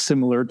CrossFit's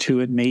similar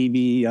to it.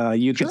 Maybe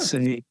you could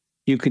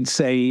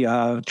say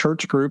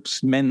church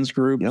groups, men's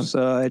groups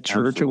at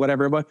church. Absolutely. Or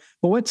whatever. But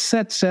what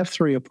sets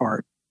F3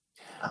 apart?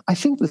 I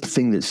think the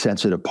thing that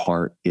sets it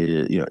apart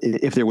is,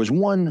 if there was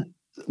one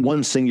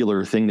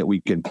singular thing that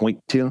we could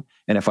point to,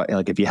 and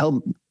if you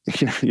held,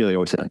 they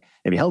always say,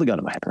 if you held a gun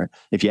to my head, right?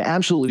 If you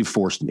absolutely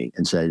forced me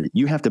and said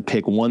you have to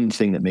pick one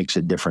thing that makes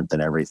it different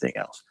than everything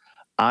else,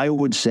 I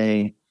would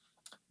say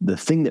the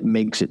thing that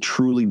makes it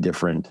truly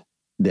different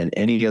than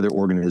any other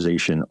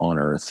organization on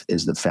earth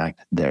is the fact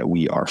that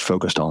we are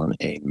focused on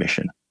a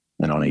mission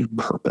and on a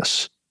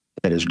purpose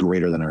that is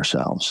greater than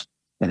ourselves,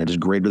 and it is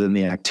greater than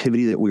the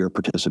activity that we are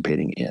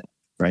participating in,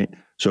 right?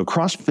 So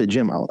CrossFit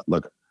gym,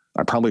 look,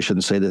 I probably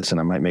shouldn't say this,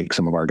 and I might make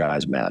some of our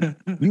guys mad.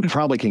 You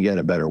probably can get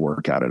a better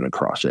workout at a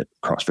CrossFit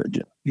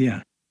gym.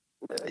 Yeah.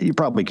 You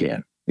probably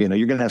can. You're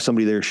going to have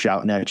somebody there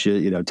shouting at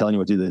you, telling you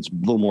what to do. That's a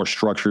little more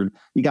structured.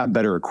 You got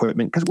better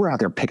equipment because we're out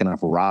there picking up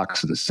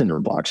rocks and the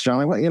cinder blocks,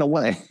 John. What?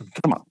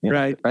 Come on.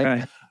 Right.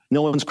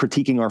 No one's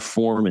critiquing our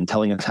form and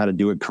telling us how to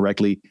do it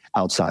correctly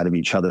outside of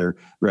each other,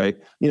 right?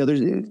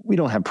 We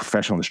don't have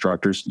professional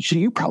instructors. So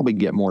you probably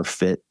get more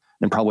fit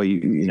and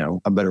probably,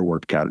 a better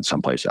workout at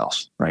someplace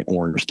else, right?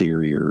 Orange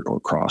Theory or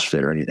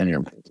CrossFit or any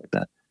other things like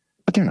that.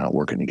 But they're not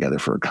working together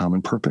for a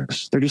common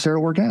purpose. They're just there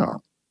to work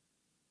out,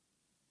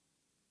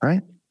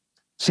 right?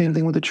 Same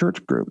thing with the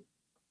church group.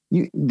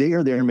 They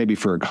are there maybe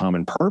for a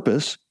common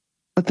purpose,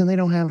 but then they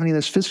don't have any of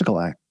this physical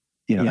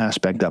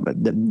aspect of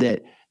it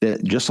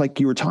that just like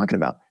you were talking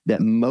about,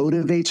 that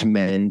motivates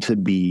men to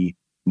be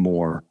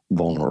more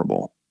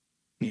vulnerable.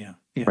 Yeah.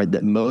 Right.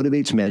 That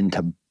motivates men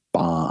to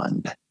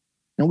bond.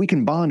 Now we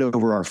can bond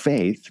over our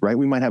faith, right?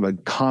 We might have a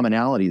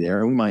commonality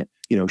there. We might,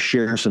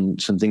 share some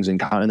things in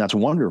common. That's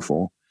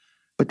wonderful.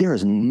 But there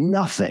is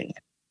nothing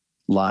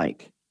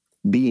like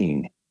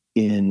being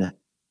in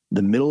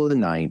the middle of the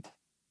night,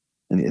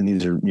 and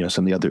these are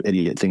some of the other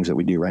idiot things that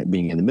we do, right?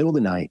 Being in the middle of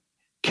the night,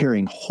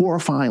 carrying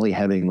horrifyingly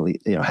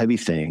heavy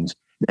things,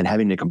 and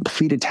having to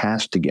complete a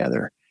task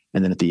together,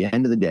 and then at the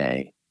end of the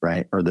day,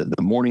 right, or the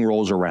morning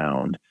rolls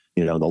around,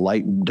 the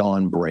light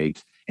dawn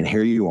breaks, and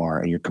here you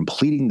are, and you're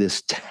completing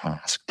this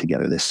task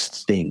together,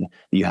 this thing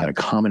that you had a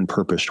common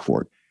purpose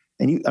toward,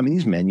 and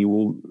these men,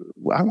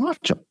 I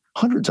watch them,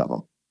 hundreds of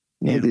them.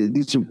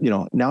 These,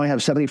 now I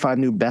have 75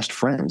 new best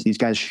friends. These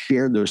guys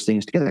shared those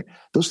things together.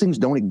 Those things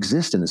don't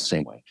exist in the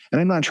same way. And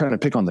I'm not trying to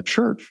pick on the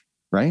church,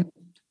 right?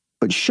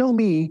 But show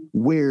me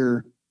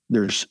where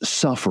there's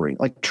suffering,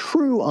 like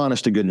true,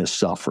 honest to goodness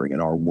suffering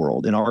in our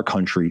world, in our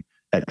country,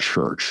 at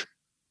church.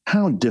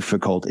 How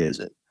difficult is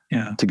it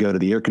to go to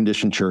the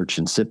air-conditioned church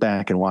and sit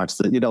back and watch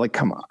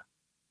come on.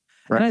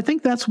 Right? And I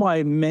think that's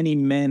why many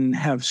men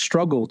have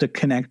struggled to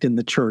connect in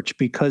the church,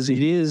 because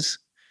it is.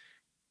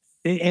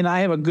 And I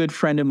have a good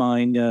friend of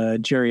mine,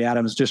 Jerry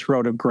Adams, just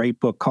wrote a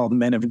great book called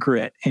Men of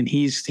Grit. And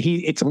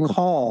it's a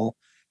call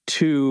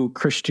to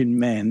Christian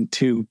men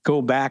to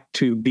go back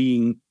to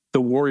being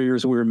the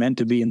warriors we were meant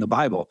to be in the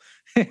Bible.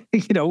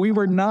 We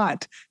were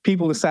not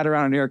people who sat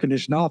around in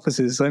air-conditioned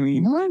offices. I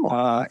mean,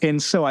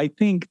 and so I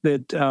think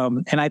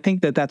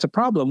that, that's a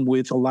problem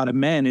with a lot of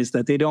men, is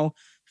that they don't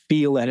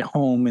feel at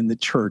home in the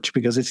church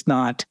because it's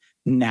not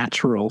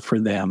natural for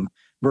them,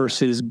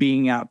 versus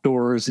being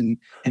outdoors and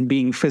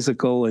being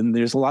physical. And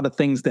there's a lot of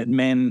things that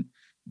men,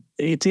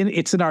 it's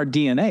in our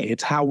DNA.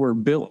 It's how we're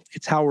built.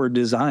 It's how we're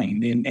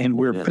designed, and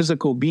we're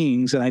physical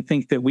beings. And I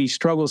think that we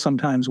struggle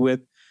sometimes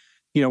with,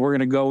 we're going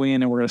to go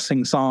in and we're going to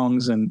sing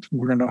songs and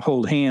we're going to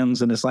hold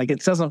hands. And it's like,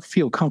 it doesn't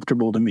feel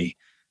comfortable to me.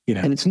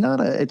 And it's not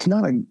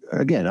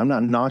again, I'm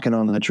not knocking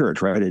on the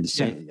church, right? It's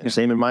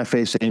same in my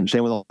face, same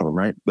with all of them,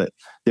 right? But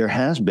there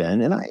has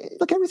been, and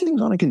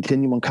everything's on a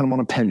continuum, kind of on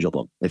a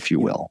pendulum, if you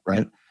will,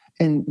 right?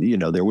 And,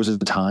 there was a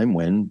time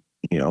when,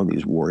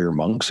 these warrior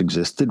monks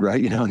existed,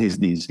 right?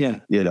 These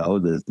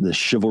the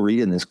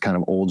chivalry and this kind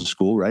of old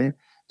school, right?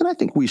 And I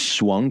think we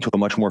swung to a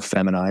much more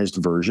feminized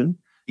version.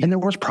 And there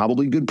was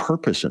probably good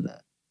purpose in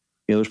that.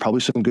 There's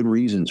probably some good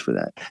reasons for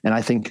that. And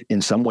I think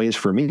in some ways,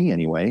 for me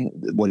anyway,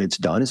 what it's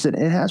done is that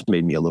it has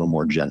made me a little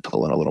more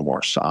gentle and a little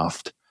more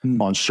soft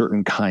on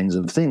certain kinds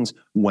of things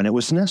when it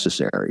was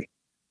necessary,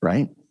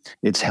 right?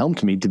 It's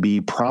helped me to be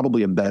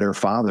probably a better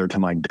father to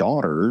my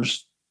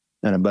daughters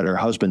and a better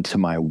husband to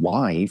my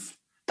wife,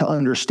 to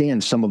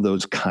understand some of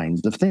those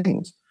kinds of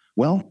things.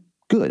 Well,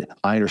 good.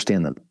 I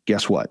understand them.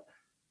 Guess what?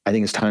 I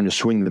think it's time to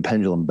swing the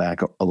pendulum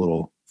back a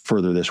little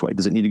further this way.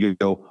 Does it need to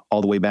go all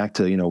the way back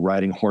to,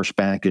 riding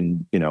horseback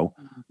and,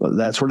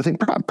 that sort of thing?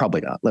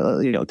 Probably not.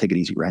 Take it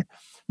easy, right?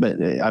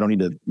 But I don't need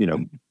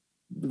to,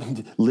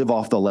 live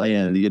off the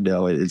land,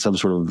 it's some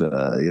sort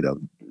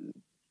of,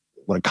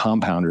 what a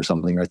compound or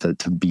something, right?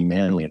 To be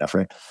manly enough,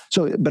 right?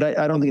 So, but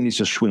I don't think it needs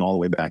to swing all the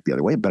way back the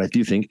other way. But I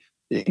do think,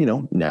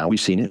 now we've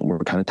seen it and we're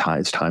kind of tied.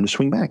 It's time to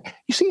swing back.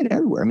 You see it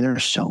everywhere. I mean, there are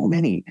so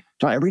many.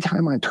 So every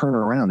time I turn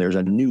around, there's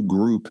a new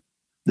group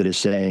that is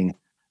saying,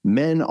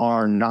 men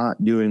are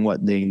not doing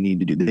what they need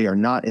to do. They are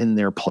not in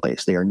their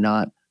place. They are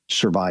not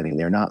surviving.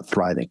 They're not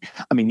thriving.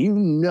 I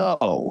mean,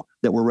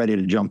 that we're ready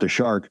to jump the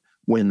shark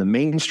when the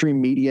mainstream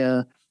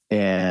media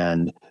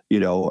and,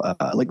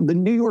 like the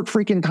New York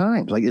freaking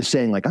Times, is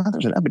saying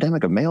there's an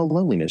epidemic of male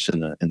loneliness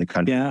in the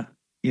country.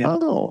 Yeah.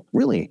 Oh,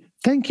 really?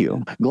 Thank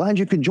you. Glad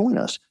you could join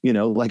us.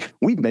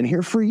 We've been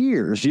here for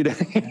years.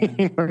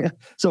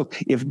 So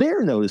if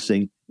they're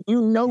noticing,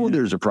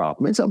 there's a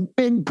problem. It's a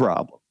big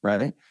problem,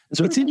 right?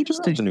 So it's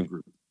interesting. A new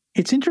group.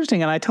 It's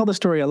interesting, and I tell the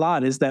story a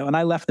lot, is that when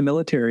I left the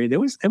military, it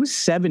was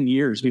 7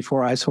 years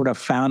before I sort of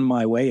found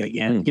my way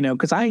again.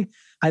 Because I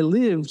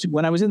lived,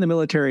 when I was in the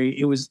military,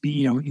 it was,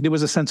 there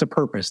was a sense of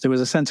purpose. There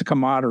was a sense of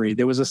camaraderie.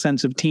 There was a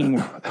sense of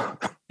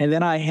teamwork. And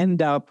then I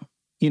end up,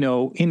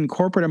 in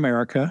corporate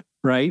America,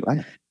 right?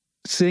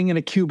 Sitting in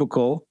a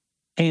cubicle,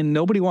 and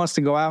nobody wants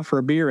to go out for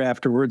a beer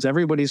afterwards.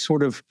 Everybody's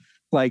sort of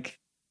like,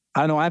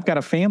 I know I've got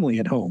a family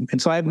at home.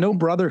 And so I have no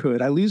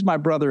brotherhood. I lose my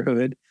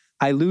brotherhood.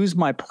 I lose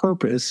my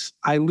purpose.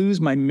 I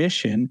lose my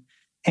mission.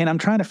 And I'm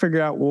trying to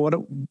figure out what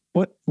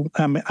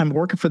I'm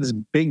working for this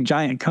big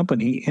giant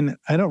company, and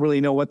I don't really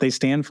know what they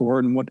stand for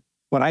and what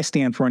I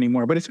stand for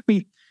anymore. But it took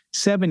me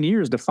 7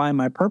 years to find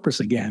my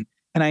purpose again.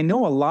 And I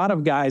know a lot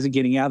of guys are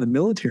getting out of the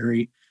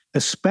military,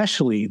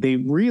 especially, they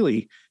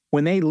really,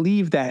 when they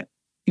leave that,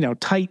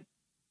 tight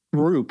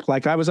group,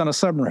 like I was on a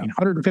submarine,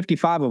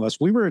 155 of us,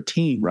 we were a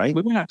team, right?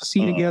 We went out to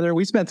sea together.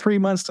 We spent 3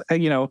 months,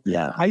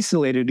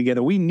 isolated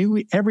together. We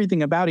knew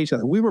everything about each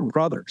other. We were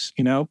brothers,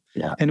 and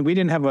we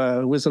didn't have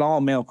it was an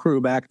all male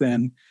crew back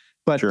then,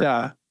 but,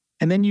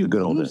 and then you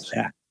lose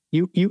that.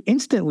 You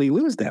instantly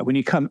lose that when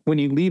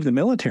you leave the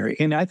military.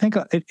 And I think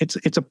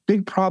it's a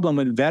big problem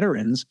with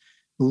veterans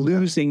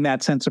losing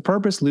that sense of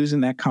purpose,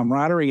 losing that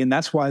camaraderie. And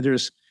that's why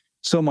there's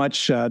so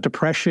much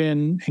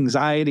depression,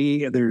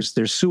 anxiety.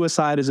 There's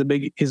suicide is a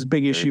big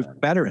issue for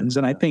veterans.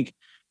 And I think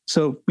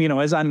so.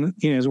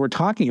 As we're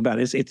talking about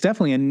it, it's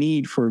definitely a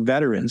need for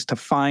veterans to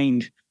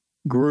find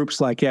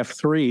groups like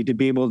F3 to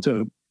be able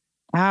to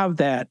have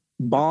that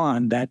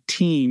bond, that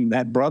team,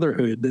 that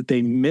brotherhood that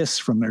they miss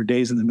from their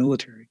days in the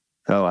military.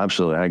 Oh,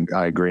 absolutely.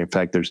 I agree. In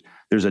fact,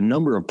 there's a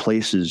number of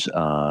places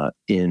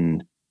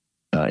in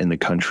the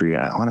country.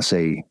 I want to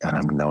say, and I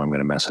know I'm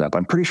going to mess it up.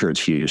 I'm pretty sure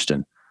it's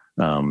Houston.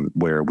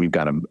 Where we've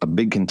got a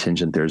big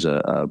contingent. There's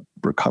a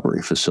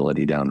recovery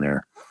facility down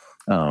there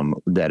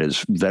that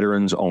is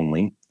veterans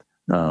only.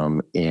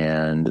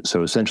 And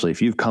so essentially,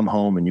 if you've come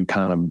home and you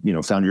kind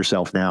of, found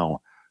yourself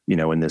now,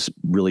 in this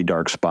really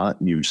dark spot,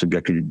 you're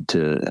subjected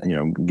to,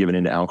 given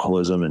into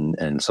alcoholism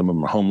and some of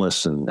them are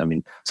homeless. And I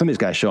mean, some of these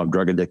guys show up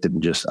drug addicted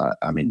and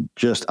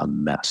just a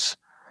mess.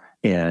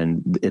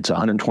 And it's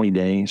 120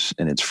 days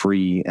and it's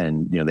free.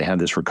 And, they have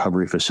this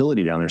recovery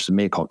facility down there. It's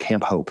made called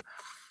Camp Hope.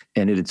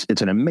 And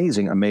it's an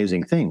amazing,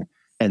 amazing thing.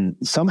 And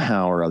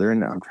somehow or other,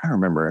 and I'm trying to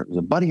remember, it was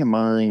a buddy of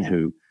mine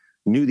who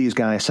knew these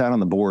guys, sat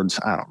on the boards.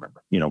 I don't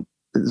remember,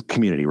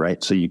 community,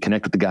 right? So you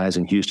connect with the guys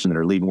in Houston that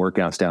are leading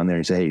workouts down there.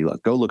 And you say, hey,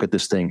 look, go look at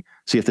this thing,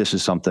 see if this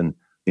is something,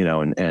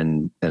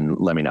 and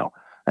let me know.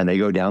 And they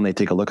go down, they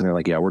take a look, and they're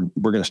like, yeah, we're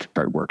going to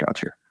start workouts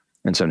here.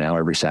 And so now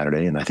every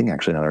Saturday, and I think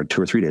actually another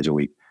 2 or 3 days a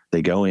week,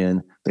 they go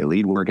in, they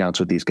lead workouts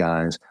with these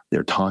guys.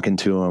 They're talking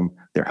to them.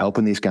 They're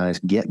helping these guys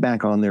get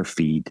back on their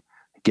feet,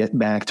 get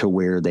back to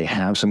where they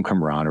have some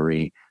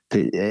camaraderie.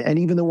 And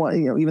even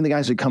even the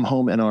guys that come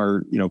home and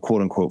are,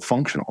 quote unquote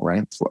functional,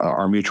 right?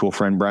 Our mutual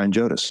friend, Brian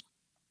Jodis,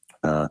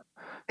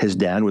 his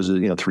dad was a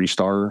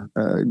 3-star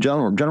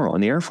general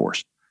in the Air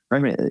Force. Right?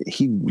 I mean,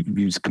 he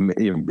was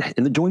in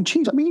the Joint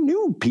Chiefs. I mean, he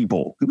knew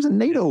people. He was a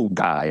NATO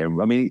guy. I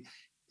mean,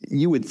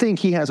 you would think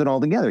he has it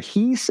all together.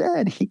 He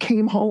said he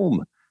came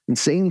home, and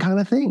same kind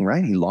of thing,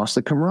 right? He lost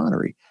the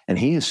camaraderie. And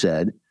he has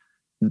said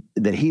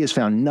that he has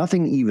found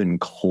nothing even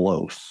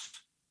close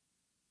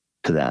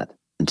to that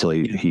until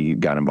he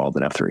got involved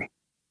in F3.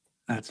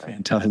 That's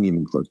fantastic. Nothing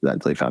even close to that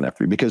until he found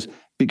F3.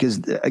 Because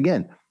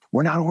again,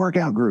 we're not a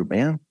workout group,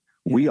 man.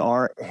 Yeah. We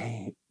are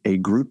a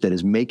group that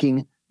is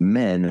making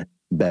men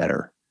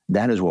better.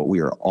 That is what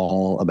we are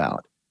all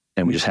about.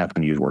 And we just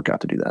happen to use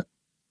workout to do that.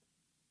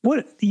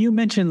 What you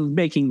mentioned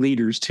making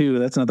leaders too.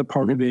 That's another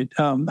part of it.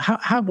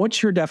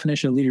 What's your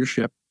definition of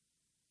leadership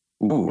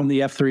from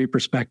the F3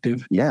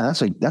 perspective? Yeah,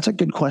 that's a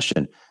good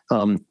question.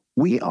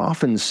 We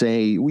often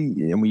say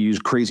we use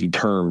crazy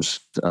terms.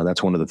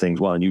 That's one of the things.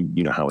 Well, and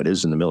you know how it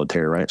is in the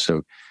military, right?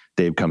 So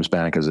Dave comes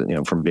back as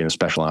from being a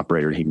special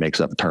operator, he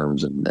makes up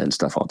terms and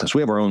stuff all the time. So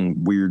we have our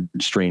own weird,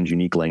 strange,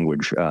 unique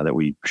language that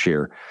we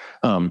share.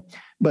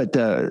 But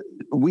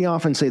we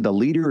often say the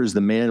leader is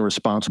the man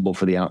responsible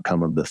for the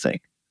outcome of the thing,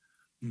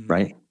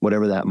 right?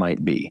 Whatever that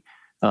might be.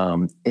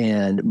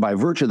 And by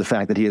virtue of the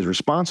fact that he is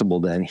responsible,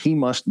 then he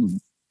must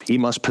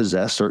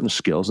possess certain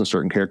skills and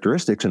certain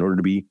characteristics in order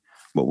to be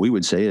what we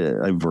would say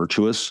a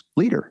virtuous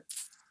leader.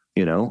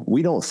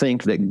 We don't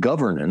think that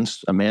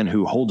governance, a man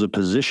who holds a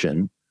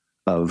position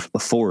of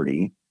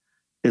authority,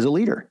 is a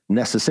leader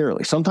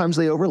necessarily. Sometimes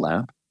they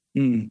overlap,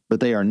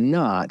 but they are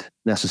not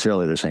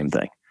necessarily the same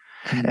thing.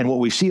 And what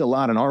we see a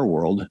lot in our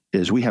world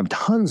is we have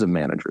tons of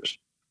managers.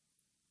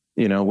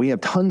 We have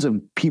tons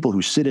of people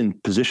who sit in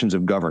positions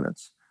of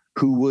governance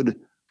who would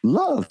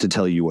love to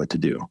tell you what to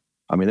do.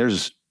 I mean,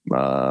 there's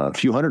a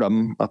few hundred of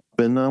them up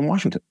in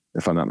Washington,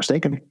 if I'm not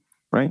mistaken,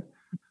 right?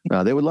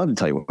 They would love to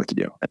tell you what to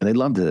do, and they'd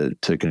love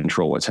to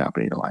control what's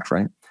happening in your life,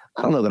 right?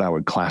 I don't know that I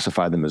would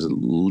classify them as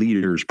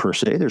leaders per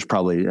se. There's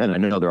probably, and I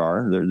know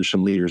there's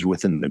some leaders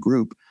within the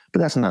group, but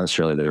that's not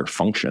necessarily their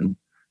function,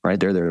 right?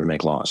 They're there to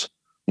make laws.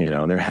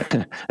 They're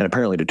and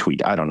apparently to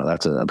tweet. I don't know.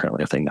 That's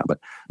apparently a thing now. But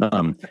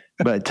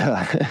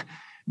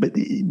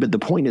the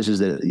point is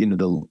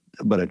that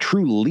but a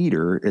true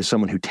leader is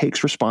someone who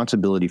takes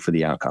responsibility for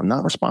the outcome,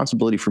 not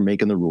responsibility for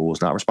making the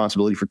rules, not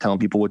responsibility for telling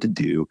people what to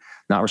do,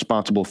 not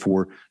responsible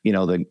for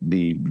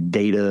the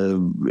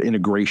data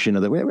integration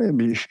of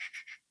the.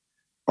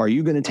 Are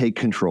you going to take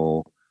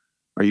control?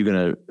 Are you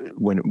going to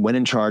when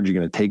in charge? You're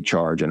going to take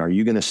charge, and are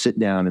you going to sit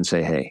down and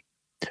say, "Hey,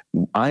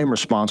 I am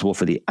responsible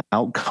for the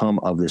outcome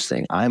of this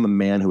thing. I am a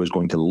man who is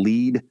going to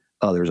lead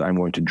others. I'm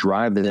going to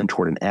drive them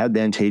toward an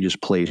advantageous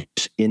place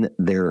in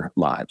their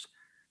lives.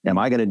 Am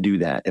I going to do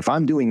that? If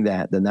I'm doing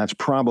that, then that's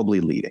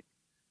probably leading,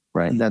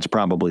 right? That's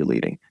probably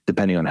leading,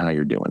 depending on how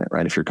you're doing it,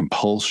 right? If your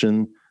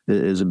compulsion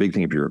is a big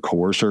thing, if you're a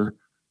coercer,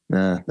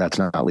 that's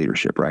not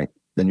leadership, right?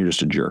 Then you're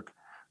just a jerk,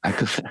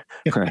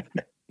 right?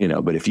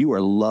 But if you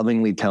are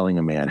lovingly telling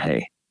a man,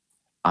 hey,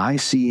 I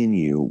see in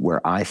you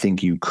where I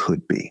think you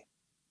could be.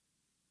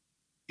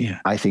 Yeah,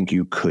 I think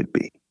you could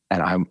be.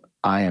 And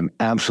I am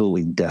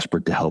absolutely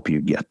desperate to help you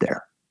get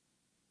there.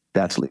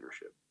 That's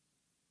leadership.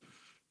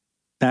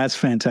 That's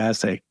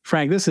fantastic.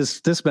 Frank, this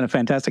has been a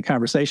fantastic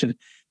conversation.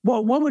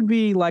 What would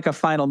be like a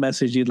final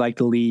message you'd like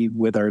to leave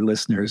with our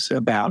listeners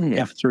about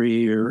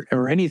F3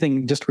 or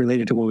anything just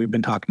related to what we've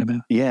been talking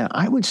about? Yeah,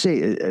 I would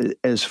say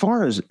as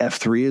far as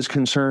F3 is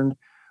concerned,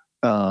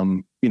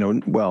 we'll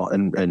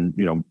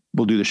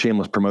do the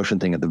shameless promotion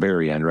thing at the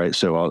very end, right?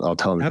 So I'll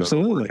tell them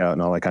to work out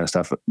and all that kind of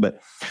stuff. But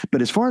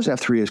as far as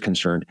F3 is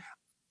concerned,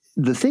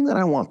 the thing that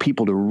I want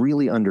people to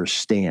really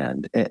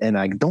understand, and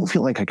I don't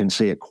feel like I can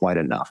say it quite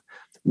enough,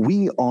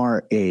 we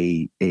are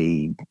a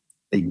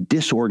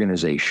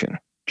disorganization,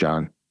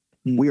 John.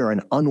 We are an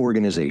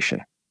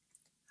unorganization.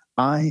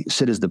 I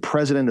sit as the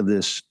president of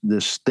this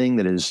thing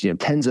that is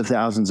tens of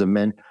thousands of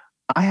men.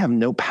 I have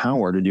no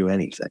power to do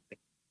anything.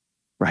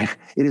 Right?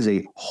 It is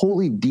a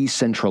wholly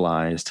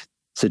decentralized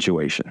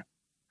situation.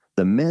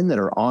 The men that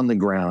are on the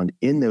ground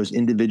in those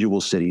individual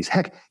cities,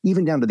 heck,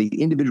 even down to the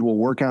individual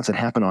workouts that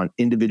happen on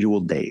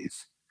individual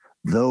days,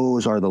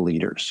 those are the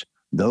leaders.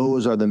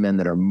 Those are the men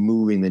that are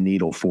moving the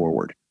needle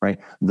forward, right?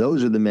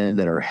 Those are the men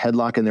that are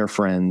headlocking their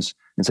friends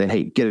and saying,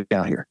 hey, get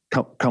out here.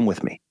 Come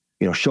with me.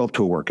 Show up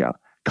to a workout.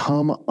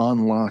 Come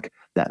unlock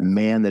that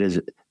man that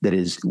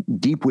is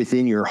deep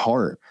within your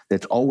heart,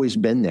 that's always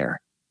been there,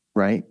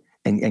 right?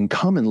 And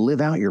come and live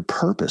out your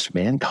purpose,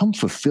 man. Come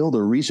fulfill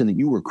the reason that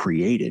you were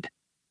created.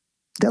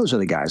 Those are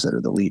the guys that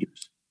are the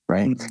leaders,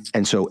 right? Mm-hmm.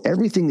 And so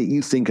everything that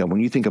you think of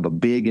when you think of a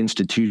big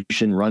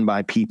institution run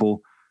by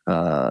people,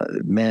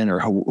 men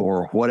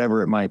or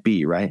whatever it might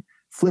be, right?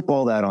 Flip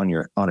all that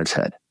on its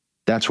head.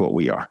 That's what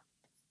we are.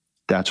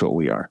 That's what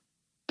we are.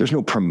 There's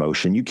no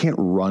promotion. You can't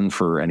run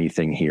for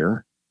anything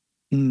here.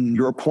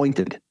 You're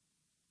appointed,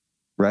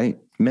 right?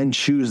 Men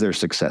choose their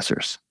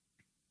successors,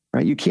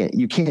 right? You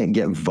can't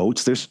get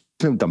votes. There's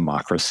no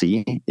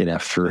democracy in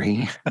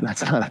F3.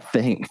 That's not a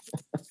thing,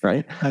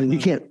 right? You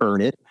can't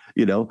earn it.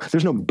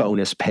 There's no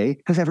bonus pay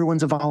because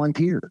everyone's a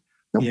volunteer.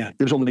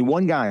 There's only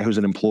one guy who's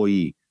an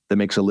employee that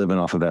makes a living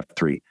off of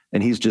F3.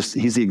 And he's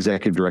the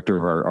executive director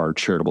of our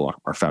charitable,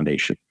 our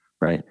foundation,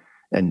 right?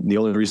 And the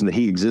only reason that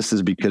he exists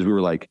is because we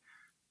were like,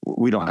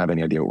 we don't have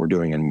any idea what we're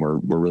doing, and we're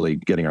really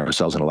getting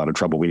ourselves in a lot of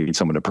trouble. We need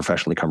someone to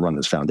professionally come run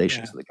this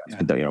foundation. So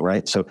the guys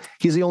right? So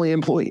he's the only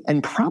employee,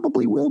 and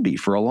probably will be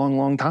for a long,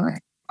 long time.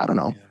 I don't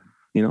know.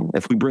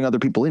 If we bring other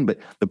people in, but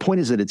the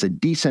point is that it's a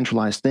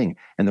decentralized thing.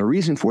 And the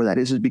reason for that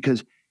is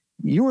because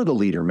you're the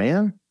leader,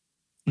 man.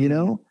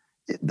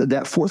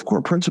 That fourth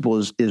core principle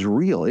is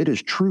real. It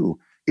is true.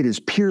 It is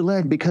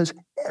peer-led because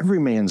every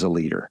man's a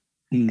leader.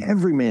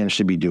 Every man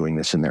should be doing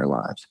this in their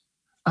lives.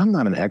 I'm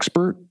not an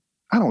expert.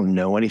 I don't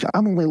know anything.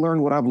 I've only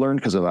learned what I've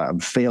learned because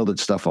I've failed at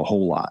stuff a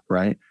whole lot,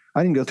 right?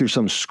 I didn't go through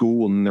some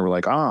school and they were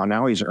like,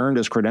 now he's earned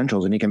his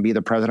credentials and he can be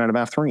the president of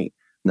F3.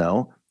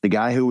 No, the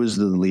guy who was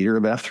the leader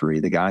of F3,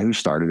 the guy who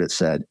started it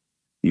said,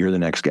 you're the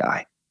next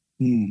guy.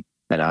 And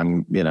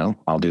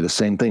I'll do the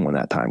same thing when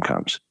that time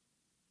comes,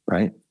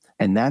 right?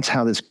 And that's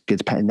how this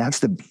gets, and that's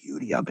the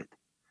beauty of it,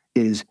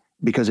 is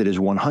because it is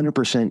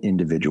 100%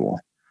 individual.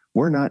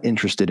 We're not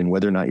interested in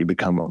whether or not you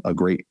become a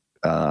great,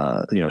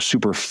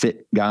 super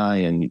fit guy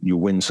and you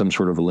win some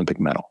sort of Olympic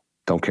medal.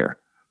 Don't care,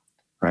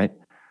 right?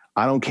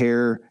 I don't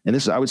care.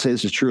 And I would say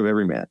this is true of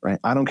every man, right?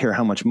 I don't care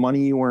how much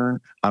money you earn.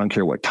 I don't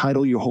care what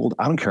title you hold.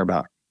 I don't care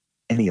about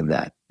any of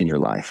that in your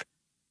life.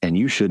 And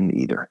you shouldn't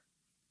either.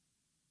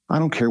 I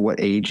don't care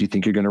what age you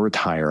think you're going to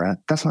retire at.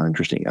 That's not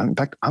interesting. In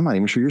fact, I'm not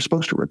even sure you're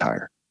supposed to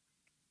retire.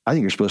 I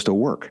think you're supposed to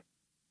work,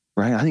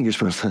 right? I think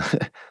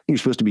you're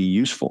supposed to be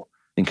useful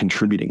and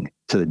contributing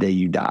to the day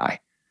you die,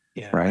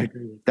 right?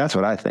 That's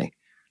what I think,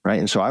 right?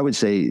 And so I would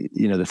say,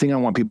 the thing I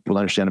want people to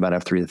understand about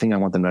F3, the thing I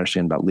want them to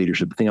understand about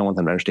leadership, the thing I want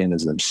them to understand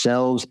is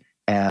themselves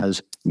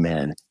as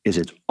men, is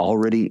it's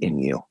already in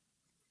you.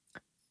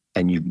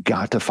 And you've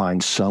got to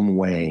find some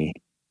way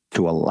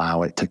to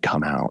allow it to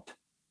come out.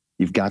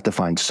 You've got to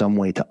find some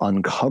way to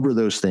uncover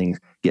those things,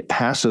 get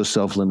past those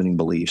self-limiting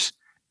beliefs,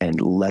 and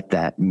let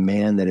that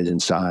man that is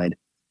inside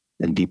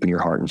and deep in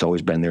your heart and it's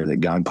always been there that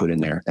God put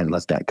in there, and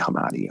let that come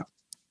out of you.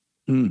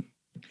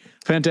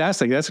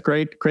 Fantastic. That's a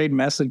great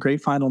message,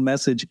 great final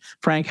message.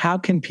 Frank, how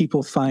can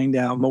people find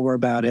out more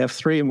about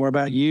F3 and more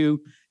about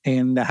you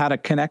and how to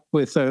connect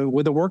with a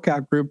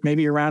workout group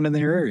maybe around in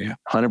their area?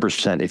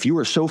 100%. If you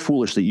are so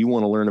foolish that you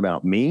want to learn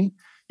about me,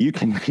 you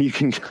can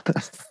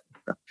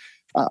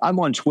I'm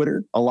on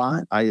Twitter a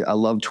lot. I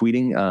love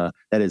tweeting.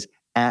 That is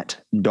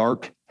at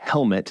Dark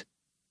Helmet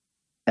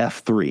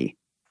F3,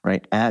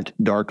 right? At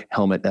Dark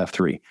Helmet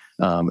F3.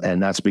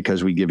 And that's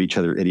because we give each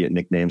other idiot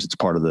nicknames. It's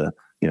part of the,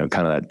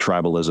 kind of that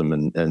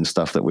tribalism and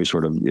stuff that we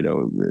sort of,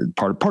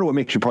 part of what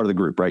makes you part of the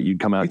group, right? You'd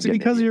come out. It's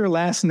because of your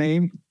last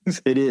name.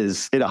 It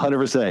is. It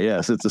 100%.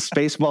 Yes. It's a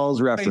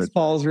Spaceballs reference.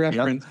 Spaceballs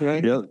reference, yep.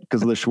 Right? Yep.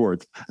 Because of the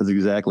Schwartz. That's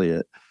exactly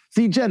it.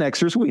 See, Gen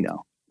Xers, we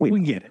know. We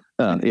get it.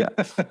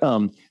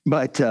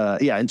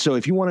 And so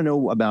if you want to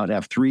know about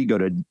F3, go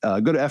to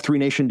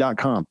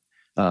f3nation.com.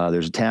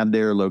 There's a tab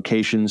there,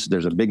 locations.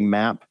 There's a big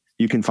map.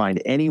 You can find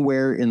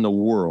anywhere in the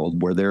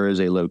world where there is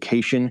a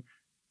location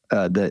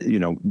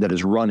that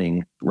is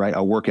running, right,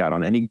 a workout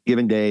on any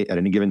given day at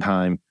any given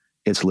time.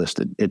 It's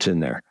listed. It's in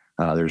there.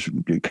 There's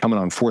coming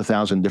on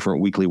 4,000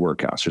 different weekly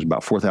workouts. There's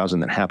about 4,000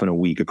 that happen a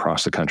week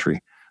across the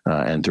country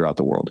and throughout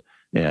the world.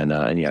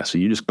 So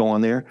you just go on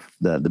there.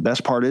 The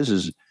best part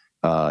is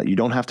you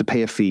don't have to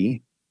pay a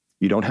fee.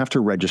 You don't have to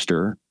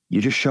register.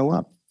 You just show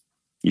up.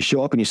 You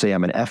show up and you say,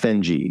 I'm an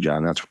FNG,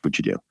 John. That's what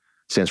you do. It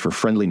stands for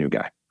friendly new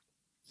guy.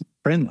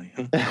 Friendly.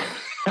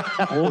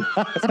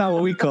 That's not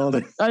what we called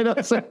it. I know.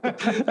 So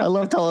I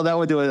love telling that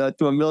one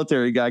to a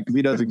military guy because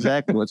he knows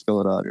exactly what's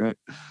going on, right?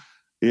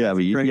 Yeah,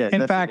 but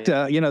in fact,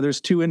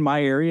 there's two in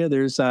my area.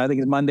 There's I think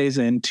it's Mondays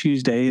and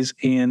Tuesdays,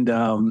 and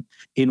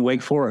in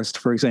Wake Forest,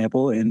 for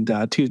example, and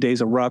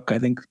Tuesday's a ruck. I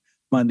think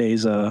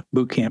Monday's a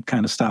boot camp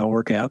kind of style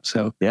workout.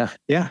 So yeah.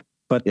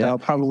 But I'll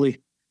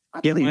probably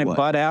get my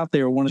butt out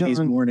there one of these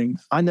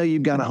mornings. I know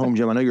you've got a home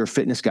gym. I know you're a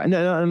fitness guy.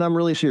 No, and I'm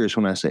really serious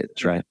when I say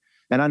this, right?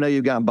 And I know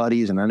you've got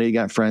buddies, and I know you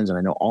got friends, and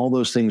I know all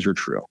those things are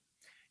true.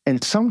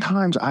 And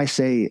sometimes I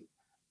say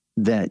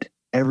that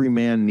every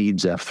man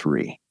needs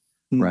F3.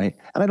 Right.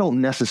 And I don't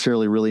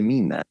necessarily really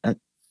mean that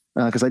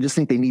because I just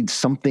think they need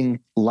something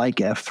like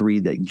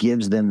F3 that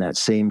gives them that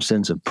same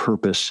sense of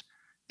purpose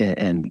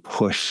and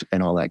push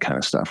and all that kind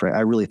of stuff. Right. I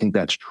really think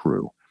that's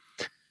true.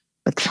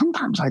 But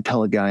sometimes I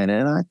tell a guy, and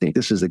I think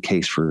this is the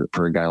case for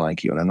a guy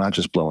like you, and I'm not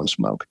just blowing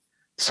smoke.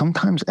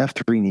 Sometimes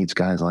F3 needs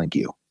guys like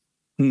you.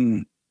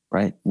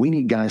 Right. We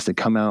need guys that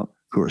come out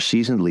who are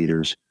seasoned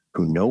leaders,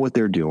 who know what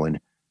they're doing,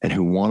 and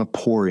who want to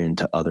pour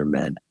into other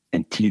men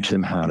and teach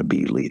them how to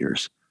be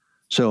leaders.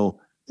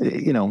 So,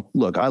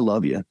 look, I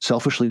love you.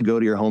 Selfishly go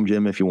to your home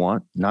gym if you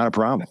want. Not a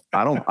problem.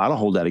 I don't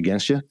hold that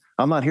against you.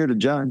 I'm not here to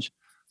judge,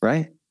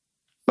 right?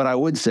 But I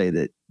would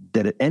say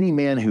that any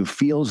man who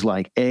feels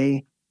like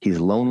he's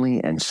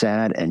lonely and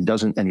sad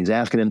and he's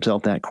asking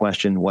himself that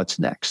question, what's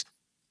next?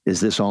 Is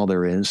this all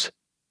there is?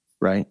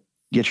 Right?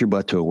 Get your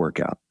butt to a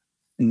workout.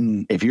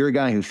 If you're a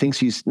guy who thinks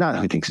he's got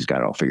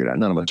it all figured out,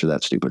 none of us are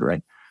that stupid,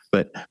 right?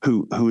 But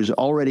who's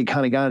already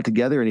kind of got it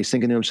together and he's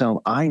thinking to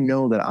himself, I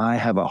know that I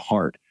have a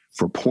heart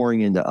for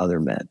pouring into other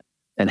men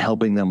and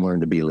helping them learn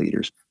to be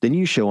leaders. Then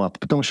you show up,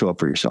 but don't show up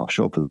for yourself.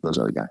 Show up for those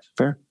other guys.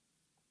 Fair?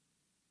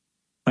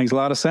 Makes a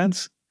lot of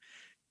sense.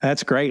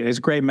 That's great. It's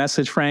a great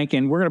message, Frank.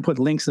 And we're going to put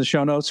links in the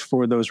show notes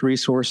for those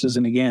resources.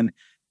 And again,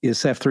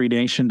 it's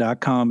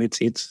f3nation.com. It's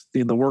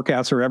the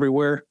workouts are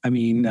everywhere. I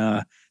mean,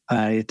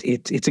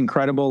 it's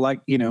incredible.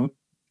 Like,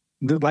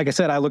 like I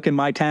said, I look in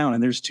my town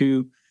and there's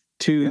two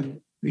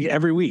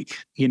every week,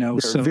 There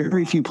are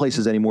very few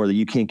places anymore that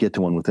you can't get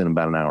to one within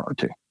about an hour or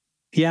two.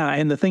 Yeah.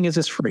 And the thing is,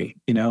 it's free,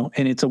 and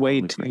it's a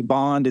way to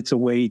bond. It's a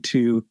way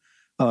to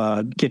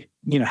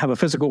have a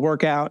physical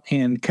workout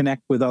and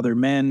connect with other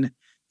men.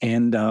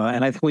 And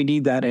I think we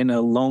need that in a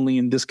lonely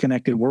and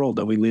disconnected world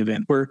that we live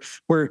in. We're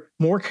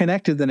more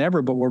connected than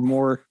ever, but we're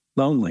more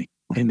lonely.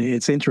 And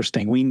it's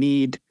interesting. We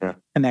need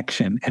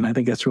connection. And I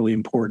think that's really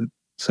important.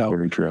 So,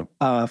 very true.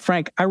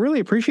 Frank, I really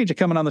appreciate you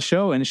coming on the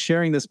show and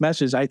sharing this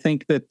message. I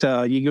think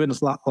that you've given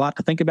us a lot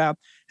to think about.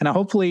 And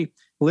hopefully,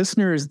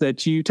 listeners,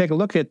 that you take a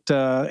look at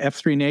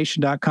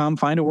f3nation.com,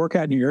 find a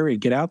workout in your area,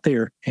 get out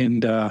there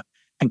and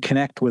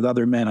connect with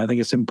other men. I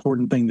think it's an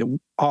important thing that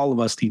all of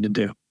us need to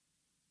do.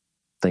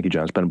 Thank you,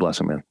 John. It's been a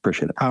blessing, man.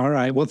 Appreciate it. All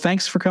right. Well,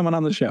 thanks for coming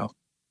on the show.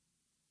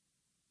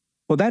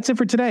 Well, that's it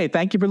for today.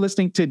 Thank you for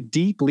listening to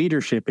Deep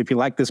Leadership. If you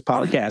like this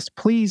podcast,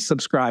 please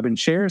subscribe and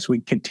share as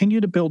we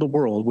continue to build a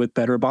world with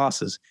better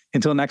bosses.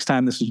 Until next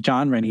time, this is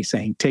John Rennie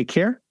saying take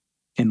care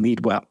and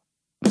lead well.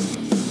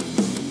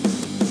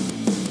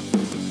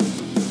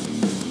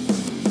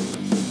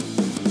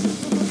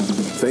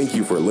 Thank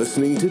you for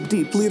listening to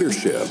Deep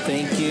Leadership.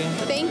 Thank you.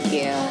 Thank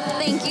you.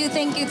 Thank you,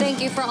 thank you,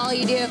 thank you for all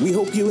you do. We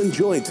hope you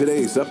enjoyed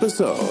today's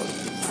episode.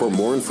 For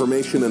more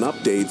information and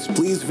updates,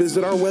 please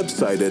visit our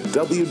website at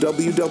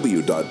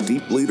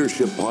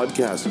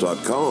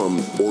www.deepleadershippodcast.com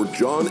or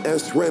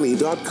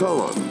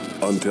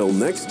johnsrennie.com. Until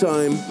next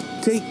time,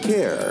 take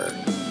care.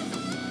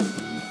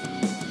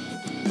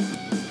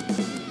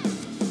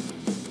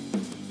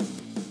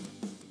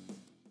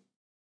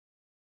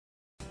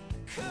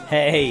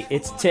 Hey,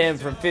 it's Tim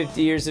from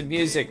 50 Years of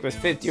Music with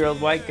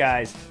 50-Year-Old White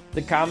Guys,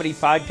 the comedy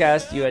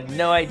podcast you had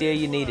no idea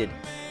you needed.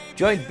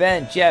 Join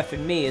Ben, Jeff,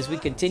 and me as we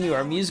continue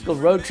our musical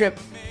road trip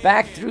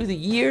back through the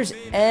years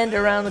and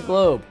around the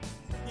globe.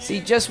 See,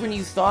 just when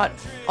you thought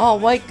all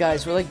white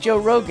guys were like Joe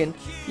Rogan,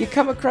 you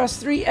come across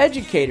three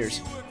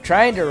educators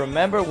trying to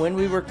remember when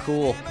we were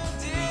cool.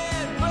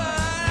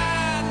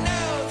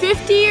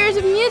 50 Years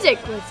of Music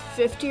with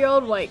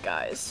 50-Year-Old White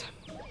Guys.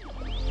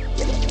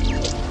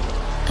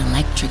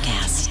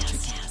 Electricast.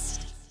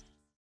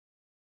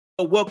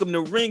 Welcome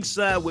to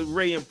Ringside with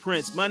Ray and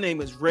Prince. My name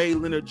is Ray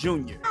Leonard Jr. Oh,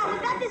 is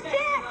that the set?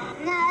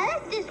 No,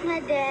 that's just my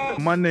dad.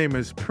 My name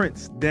is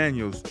Prince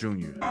Daniels Jr.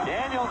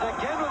 Daniels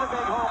again with a big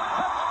home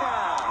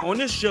touchdown. On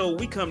this show,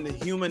 we come to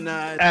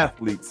humanize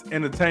athletes,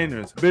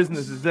 entertainers,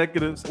 business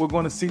executives. We're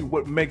going to see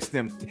what makes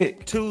them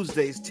tick.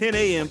 Tuesdays, 10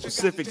 a.m.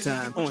 Pacific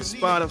time on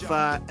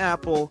Spotify,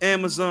 Apple,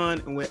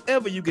 Amazon, and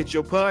wherever you get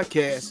your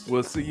podcasts.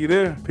 We'll see you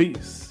there.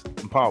 Peace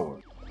and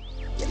power.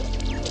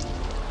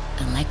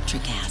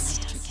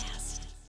 Electricast.